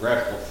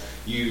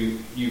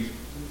 You've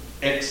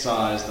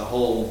excised the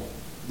whole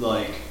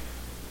like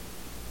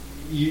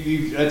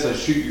that's a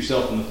shoot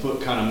yourself in the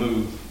foot kind of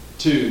move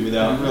too,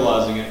 without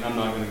realizing it. I'm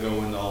not going to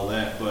go into all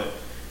that, but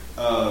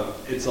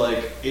it's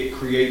like it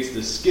creates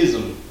this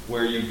schism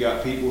where you've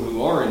got people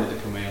who are into the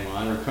command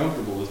line or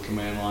comfortable with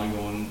command line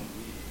going.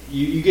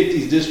 You get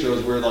these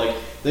distros where like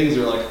things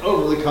are like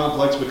overly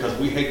complex because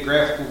we hate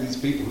graphical. These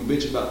people who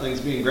bitch about things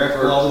being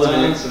graphical all the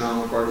time,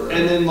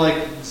 and then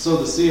like so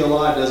the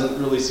CLI doesn't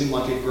really seem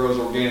like it grows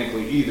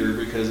organically either,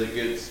 because it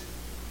gets,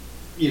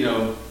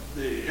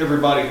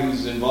 everybody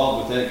who's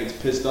involved with that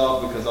gets pissed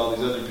off because all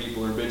these other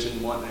people are bitching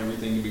and wanting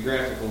everything to be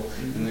graphical.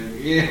 And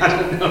then,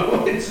 I don't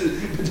know.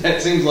 But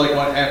that seems like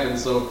what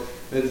happens. So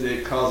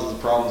it causes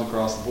problems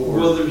across the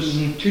board. Well, there's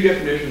two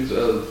definitions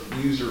of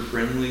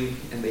user-friendly,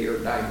 and they are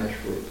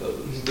diametrically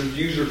opposed. There's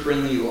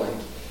user-friendly, like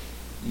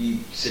you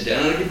sit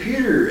down at a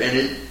computer and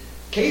it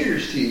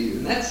caters to you,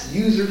 and that's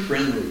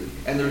user-friendly.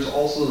 And there's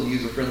also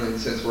user-friendly in the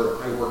sense where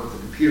I work with a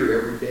computer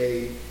every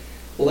day.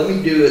 Well, let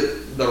me do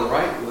it the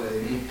right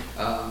way,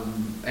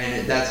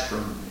 and that's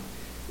friendly.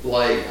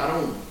 Like, I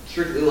don't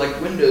strictly like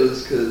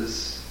Windows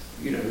because,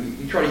 you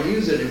try to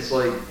use it, and it's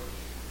like,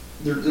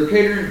 they're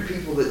catering to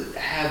people that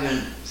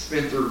haven't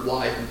spent their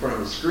life in front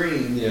of a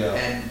screen,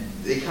 and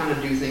they kind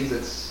of do things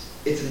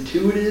it's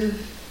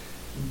intuitive,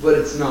 but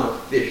it's not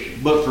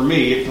efficient. But for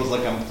me, it feels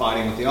like I'm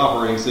fighting with the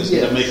operating system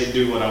to make it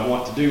do what I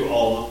want to do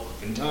all the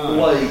fucking time.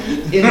 Like,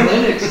 in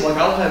Linux, like,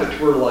 I'll have it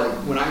to where, like,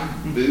 when I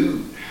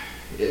boot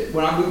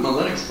my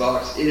Linux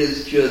box, it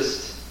is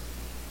just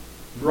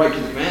right to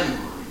the command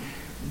line.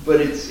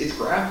 But it's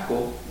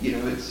graphical,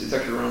 it's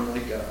actually running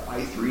like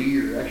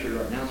i3, or actually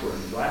right now it's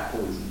running Black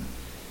Poison.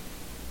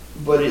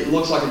 But it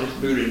looks like I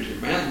just booted into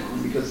command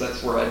line because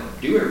that's where I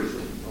do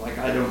everything. Like,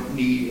 I don't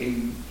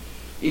need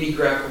any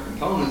graphical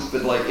components,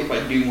 but like if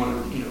I do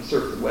want to,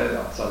 surf the web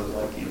outside of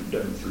like,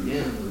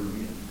 W3M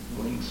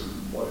or links or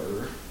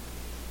whatever,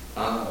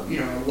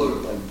 I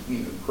load it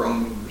like,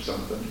 Chromium or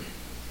something.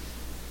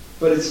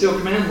 But it's still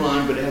command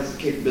line, but it has the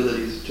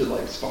capabilities to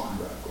like spawn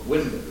graphical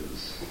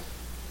windows.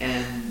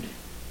 And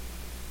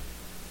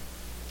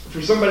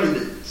for somebody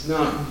that's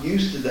not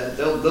used to that,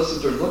 they'll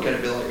sit there and look at it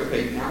and be like,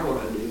 okay, now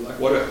what do I do? Like,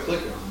 what do I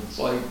click on? It's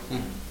like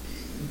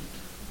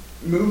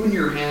moving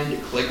your hand to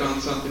click on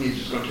something is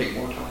just going to take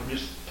more time.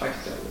 Just type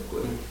it out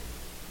real quick.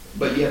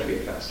 But you have to be a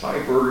fast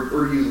typer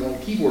or use a lot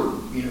of keyboard,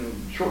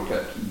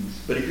 shortcut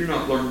keys. But if you're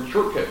not learning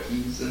shortcut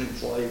keys, then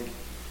it's like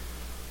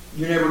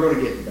you're never going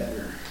to get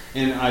better.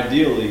 And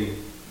ideally,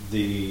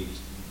 the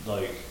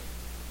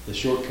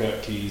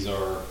shortcut keys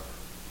are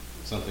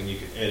something you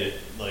can edit.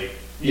 Like,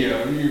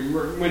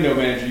 your window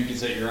manager, you can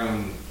set your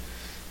own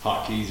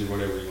hotkeys or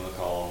whatever you want to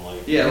call them.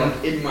 Like,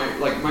 like in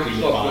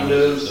Microsoft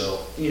Windows,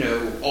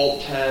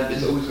 Alt Tab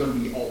is always going to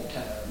be Alt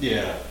Tab.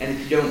 Yeah. And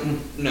if you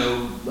don't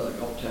know,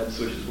 like, Alt Tab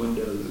switches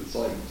Windows, it's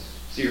like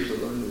seriously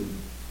learn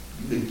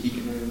the key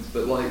commands.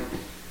 But like,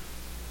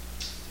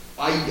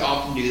 I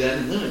often do that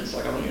in Linux.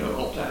 Like, I don't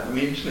Alt Tab. I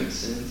mean, it just makes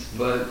sense.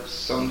 But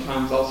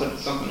sometimes I'll set it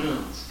to something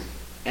else,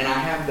 and I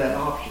have that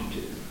option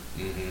too.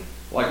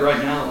 Mm-hmm. Like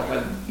right now, like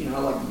I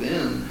like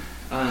Vim,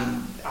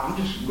 and I'm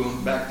just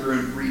going back through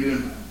and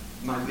redoing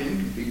my Vim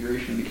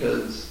configuration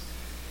because,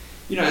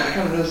 I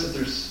kind of noticed that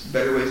there's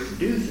better ways to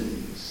do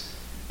things,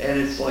 and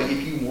it's like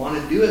if you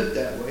want to do it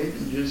that way,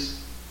 then just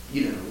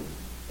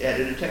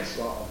edit a text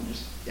file and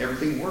just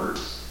everything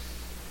works.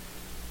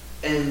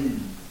 And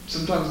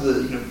sometimes the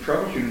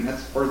troubleshooting,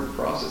 that's part of the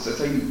process. That's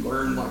how you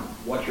learn like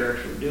what you're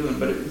actually doing.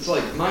 But it's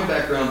like my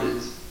background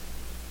is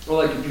I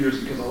like computers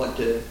because I like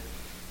to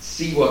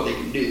see what they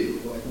can do.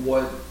 Like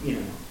what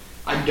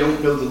I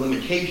don't know the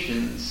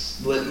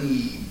limitations. Let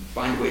me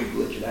find a way to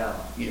glitch it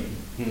out.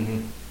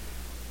 Mm-hmm.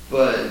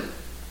 But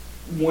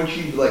once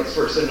you like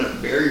start setting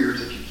up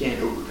barriers that you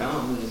can't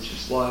overcome, then it's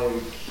just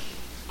like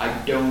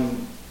I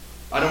don't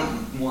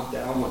want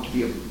that. I want to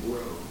be able to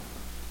grow.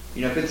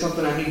 If it's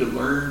something I need to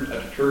learn,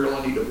 a tutorial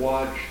I need to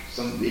watch,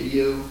 some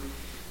video,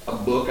 a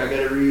book I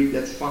gotta read,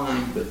 that's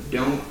fine, but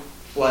don't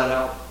flat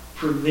out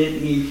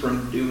prevent me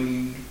from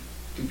doing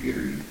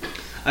computer.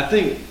 I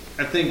think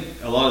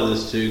a lot of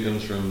this too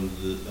comes from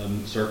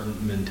a certain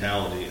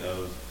mentality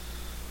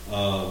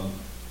of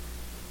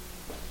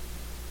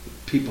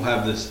people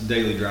have this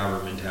daily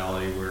driver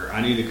mentality where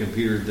I need a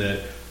computer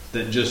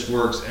that just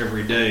works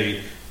every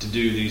day to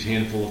do these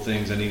handful of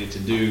things I need it to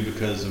do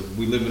because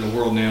we live in a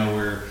world now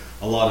where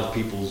a lot of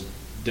people's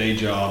day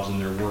jobs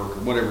and their work or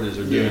whatever it is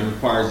they're doing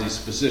requires these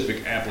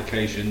specific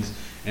applications,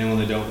 and when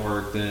they don't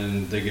work,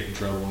 then they get in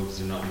trouble because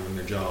they're not doing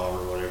their job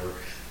or whatever.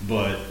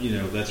 But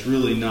that's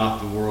really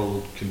not the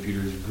world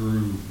computers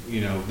grew.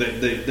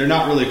 They're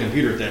not really a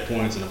computer at that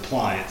point; it's an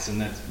appliance, and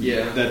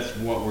that's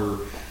what we're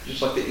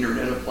just like the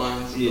internet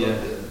appliance. Like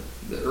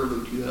the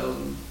early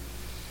 2000s.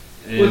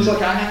 And, well, it's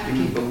like I have to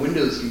keep a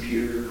Windows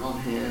computer on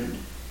hand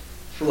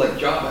for like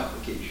job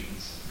applications.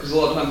 Because a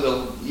lot of times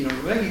they'll,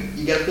 maybe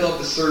you got to fill out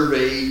the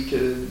survey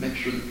to make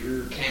sure that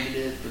you're a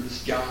candidate for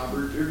this job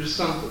or just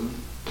something.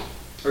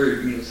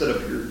 Or, set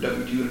up your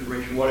W-2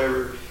 information,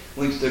 whatever,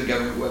 links to a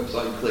government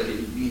website, click it,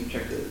 you can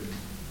check the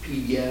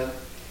PDF,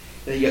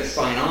 then you got to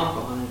sign off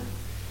on it.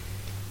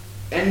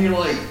 And you're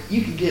like,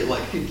 you can get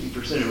like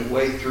 50% of the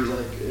way through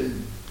like a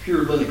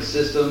pure Linux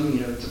system,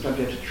 sometimes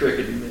you have to trick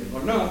it and make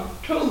like, no,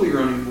 totally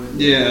running Windows.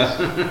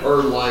 Yeah.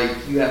 Or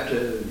like you have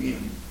to,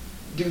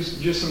 do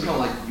just some kind of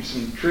like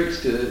some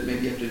tricks to it.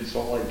 Maybe you have to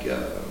install like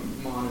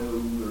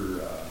Mono or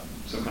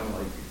some kind of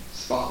like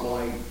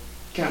Spotlight,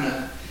 kind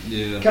of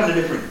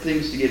different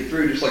things to get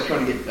through. Just like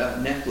trying to get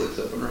Netflix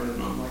up and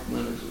running on like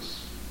Linux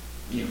was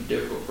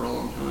difficult for a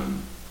long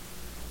time.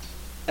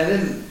 And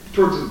then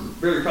towards the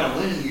very final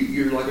end,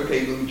 you're like,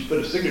 okay, let me just put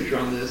a signature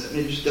on this, and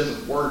it just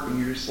doesn't work, and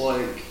you're just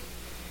like,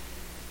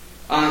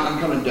 I'm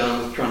kind of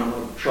done with trying to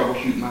like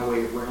troubleshoot my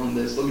way around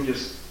this. Let me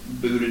just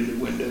boot into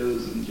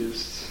Windows and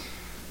just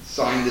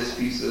sign this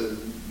piece of,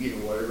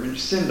 whatever, and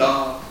just send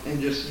off,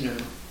 and just,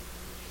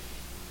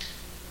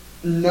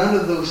 none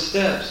of those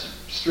steps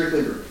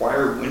strictly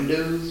require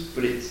Windows,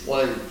 but it's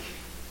like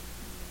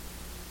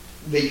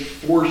they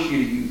force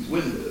you to use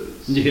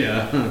Windows.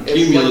 Yeah,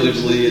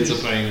 cumulatively, it's a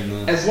pain in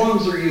the... As long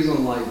as they're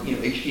using, like,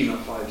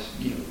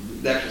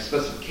 HTML5, the actual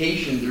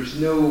specification, there's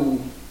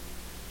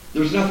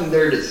nothing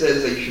there that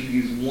says they should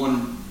use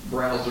one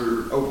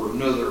browser over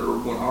another or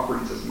one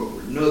operating system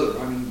over another.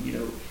 I mean,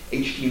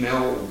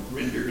 HTML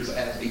renders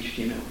as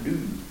HTML do.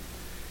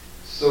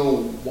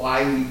 So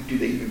why do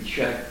they even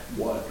check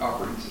what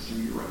operating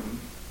system you're running?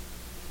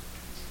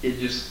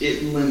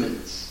 It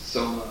limits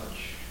so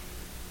much.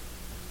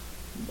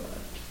 But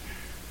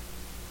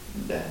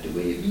that's the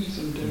way it be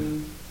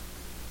sometimes.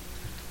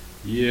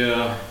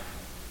 Yeah.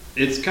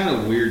 It's kind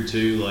of weird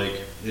too,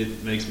 like,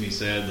 it makes me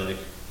sad, like,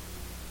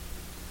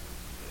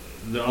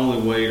 the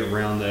only way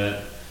around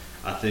that,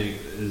 I think,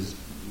 is,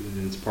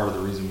 and it's part of the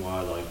reason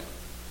why, like,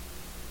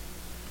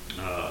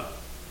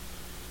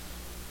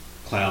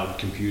 cloud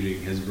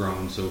computing has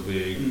grown so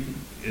big,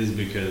 is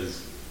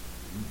because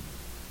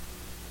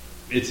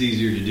it's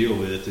easier to deal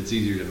with, it's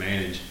easier to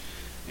manage,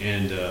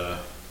 and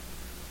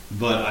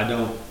but I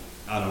don't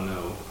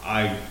know,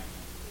 I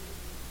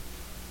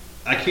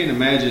can't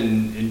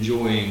imagine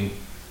enjoying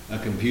a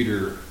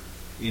computer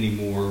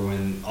anymore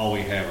when all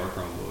we have are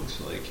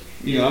Chromebooks. Like,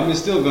 I'm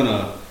still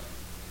gonna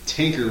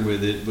tinker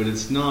with it, but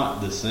it's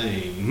not the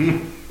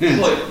same. It's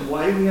like,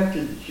 why do we have to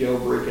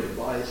jailbreak a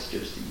device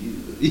just to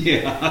use it?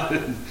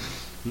 Yeah.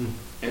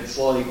 It's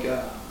like,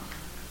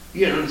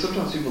 and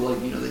sometimes people they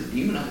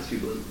demonize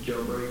people that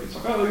jailbreak. It's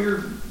like, oh,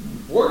 you're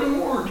voiding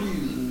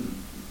warranties,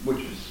 which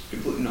is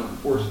completely not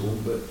enforceable.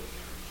 But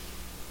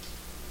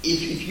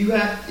if you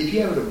have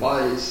a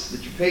device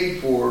that you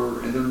paid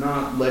for and they're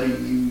not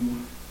letting you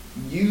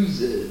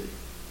use it,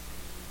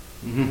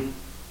 then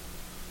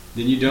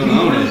you don't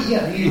own it.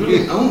 Yeah, you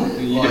really own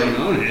it. You don't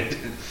own it.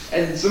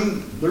 And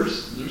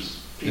there's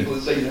people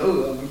that say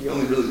no, you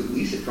only really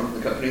lease it from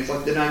the company. It's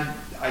like, then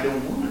I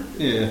don't want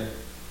it. Yeah.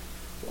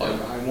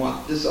 Like, I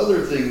want this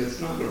other thing that's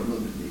not going to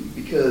limit me,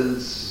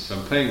 because if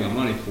I'm paying my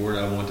money for it,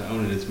 I want to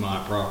own it. It's my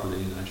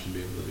property, and I should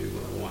be able to do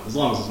what I want, as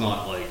long as it's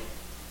not like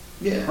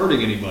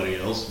hurting anybody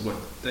else. What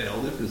the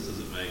hell difference does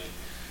it make?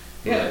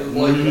 Yeah,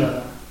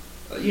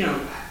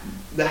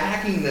 the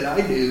hacking that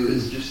I do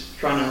is just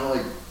trying to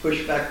like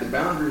push back the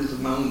boundaries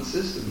of my own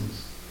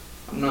systems.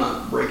 I'm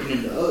not breaking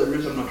into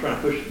others. I'm not trying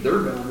to push their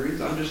boundaries.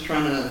 I'm just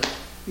trying to,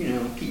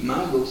 keep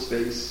my little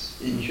space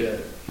in check.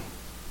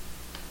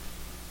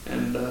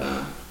 And,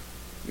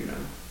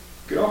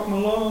 get off my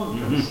lawn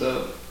kind of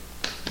stuff.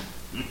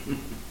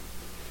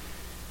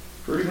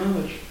 Pretty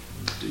much.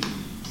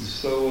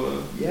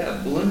 So,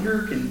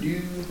 Blender can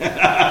do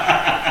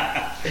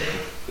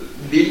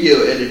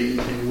video editing.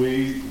 And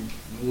we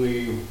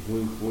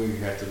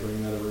have to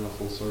bring that around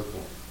full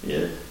circle.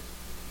 Yeah.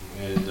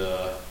 And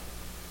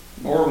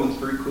Morrowind's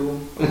pretty cool.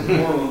 That's the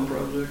Morrowind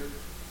project.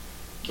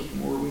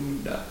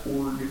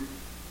 Morrowind.org.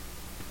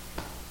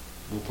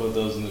 We'll put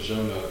those in the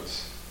show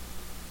notes.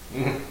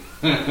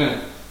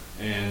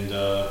 And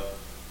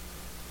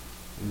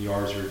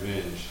Yar's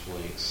Revenge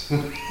links.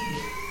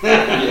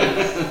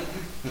 Yes.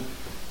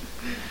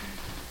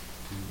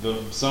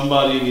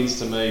 Somebody needs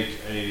to make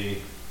a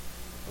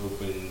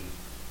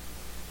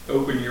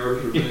Open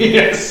Yar's Revenge.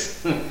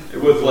 Yes.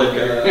 With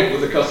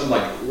a custom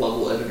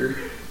level editor.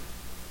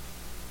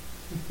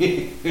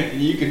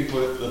 You can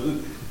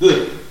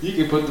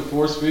put the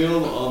force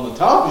field on the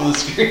top of the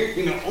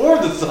screen or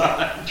the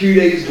side. 2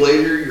 days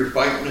later, you're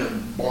fighting a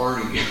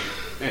Barney.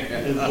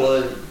 It's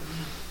like,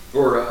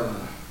 or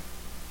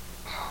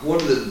one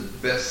of the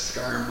best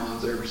Skyrim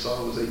mods I ever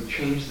saw was they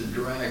changed the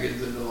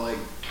dragons into like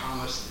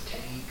Thomas the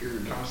Tank or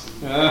Thomas the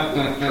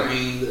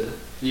Train.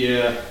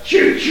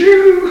 Choo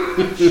choo.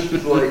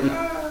 It's like.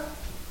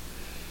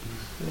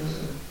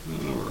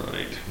 All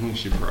right, we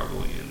should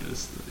probably end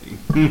this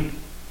thing.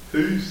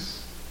 Peace.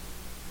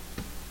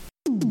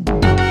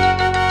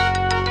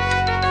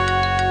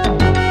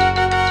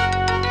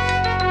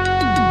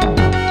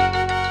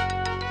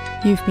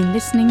 You've been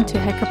listening to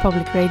Hacker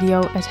Public Radio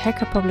at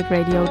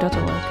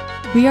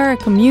hackerpublicradio.org. We are a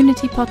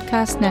community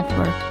podcast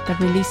network that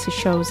releases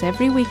shows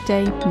every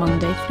weekday,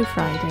 Monday through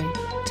Friday.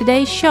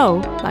 Today's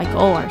show, like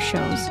all our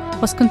shows,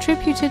 was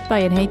contributed by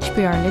an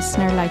HPR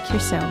listener like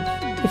yourself.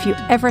 If you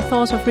ever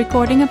thought of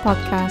recording a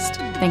podcast,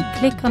 then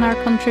click on our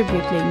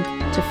contribute link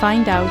to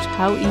find out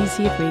how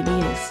easy it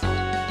really is.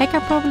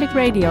 Hacker Public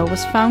Radio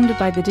was founded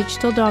by the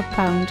Digital Dog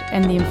Pound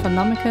and the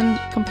Infonomicon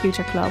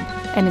Computer Club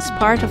and is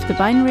part of the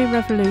binary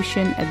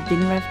revolution at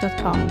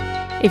binrev.com.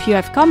 If you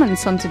have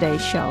comments on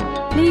today's show,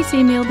 please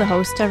email the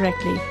host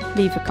directly,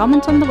 leave a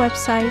comment on the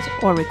website,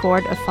 or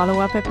record a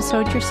follow-up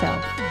episode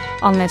yourself.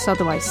 Unless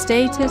otherwise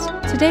stated,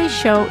 today's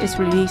show is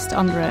released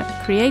under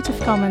a Creative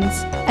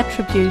Commons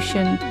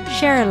Attribution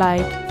Share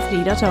Alike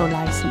 3.0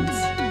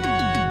 license.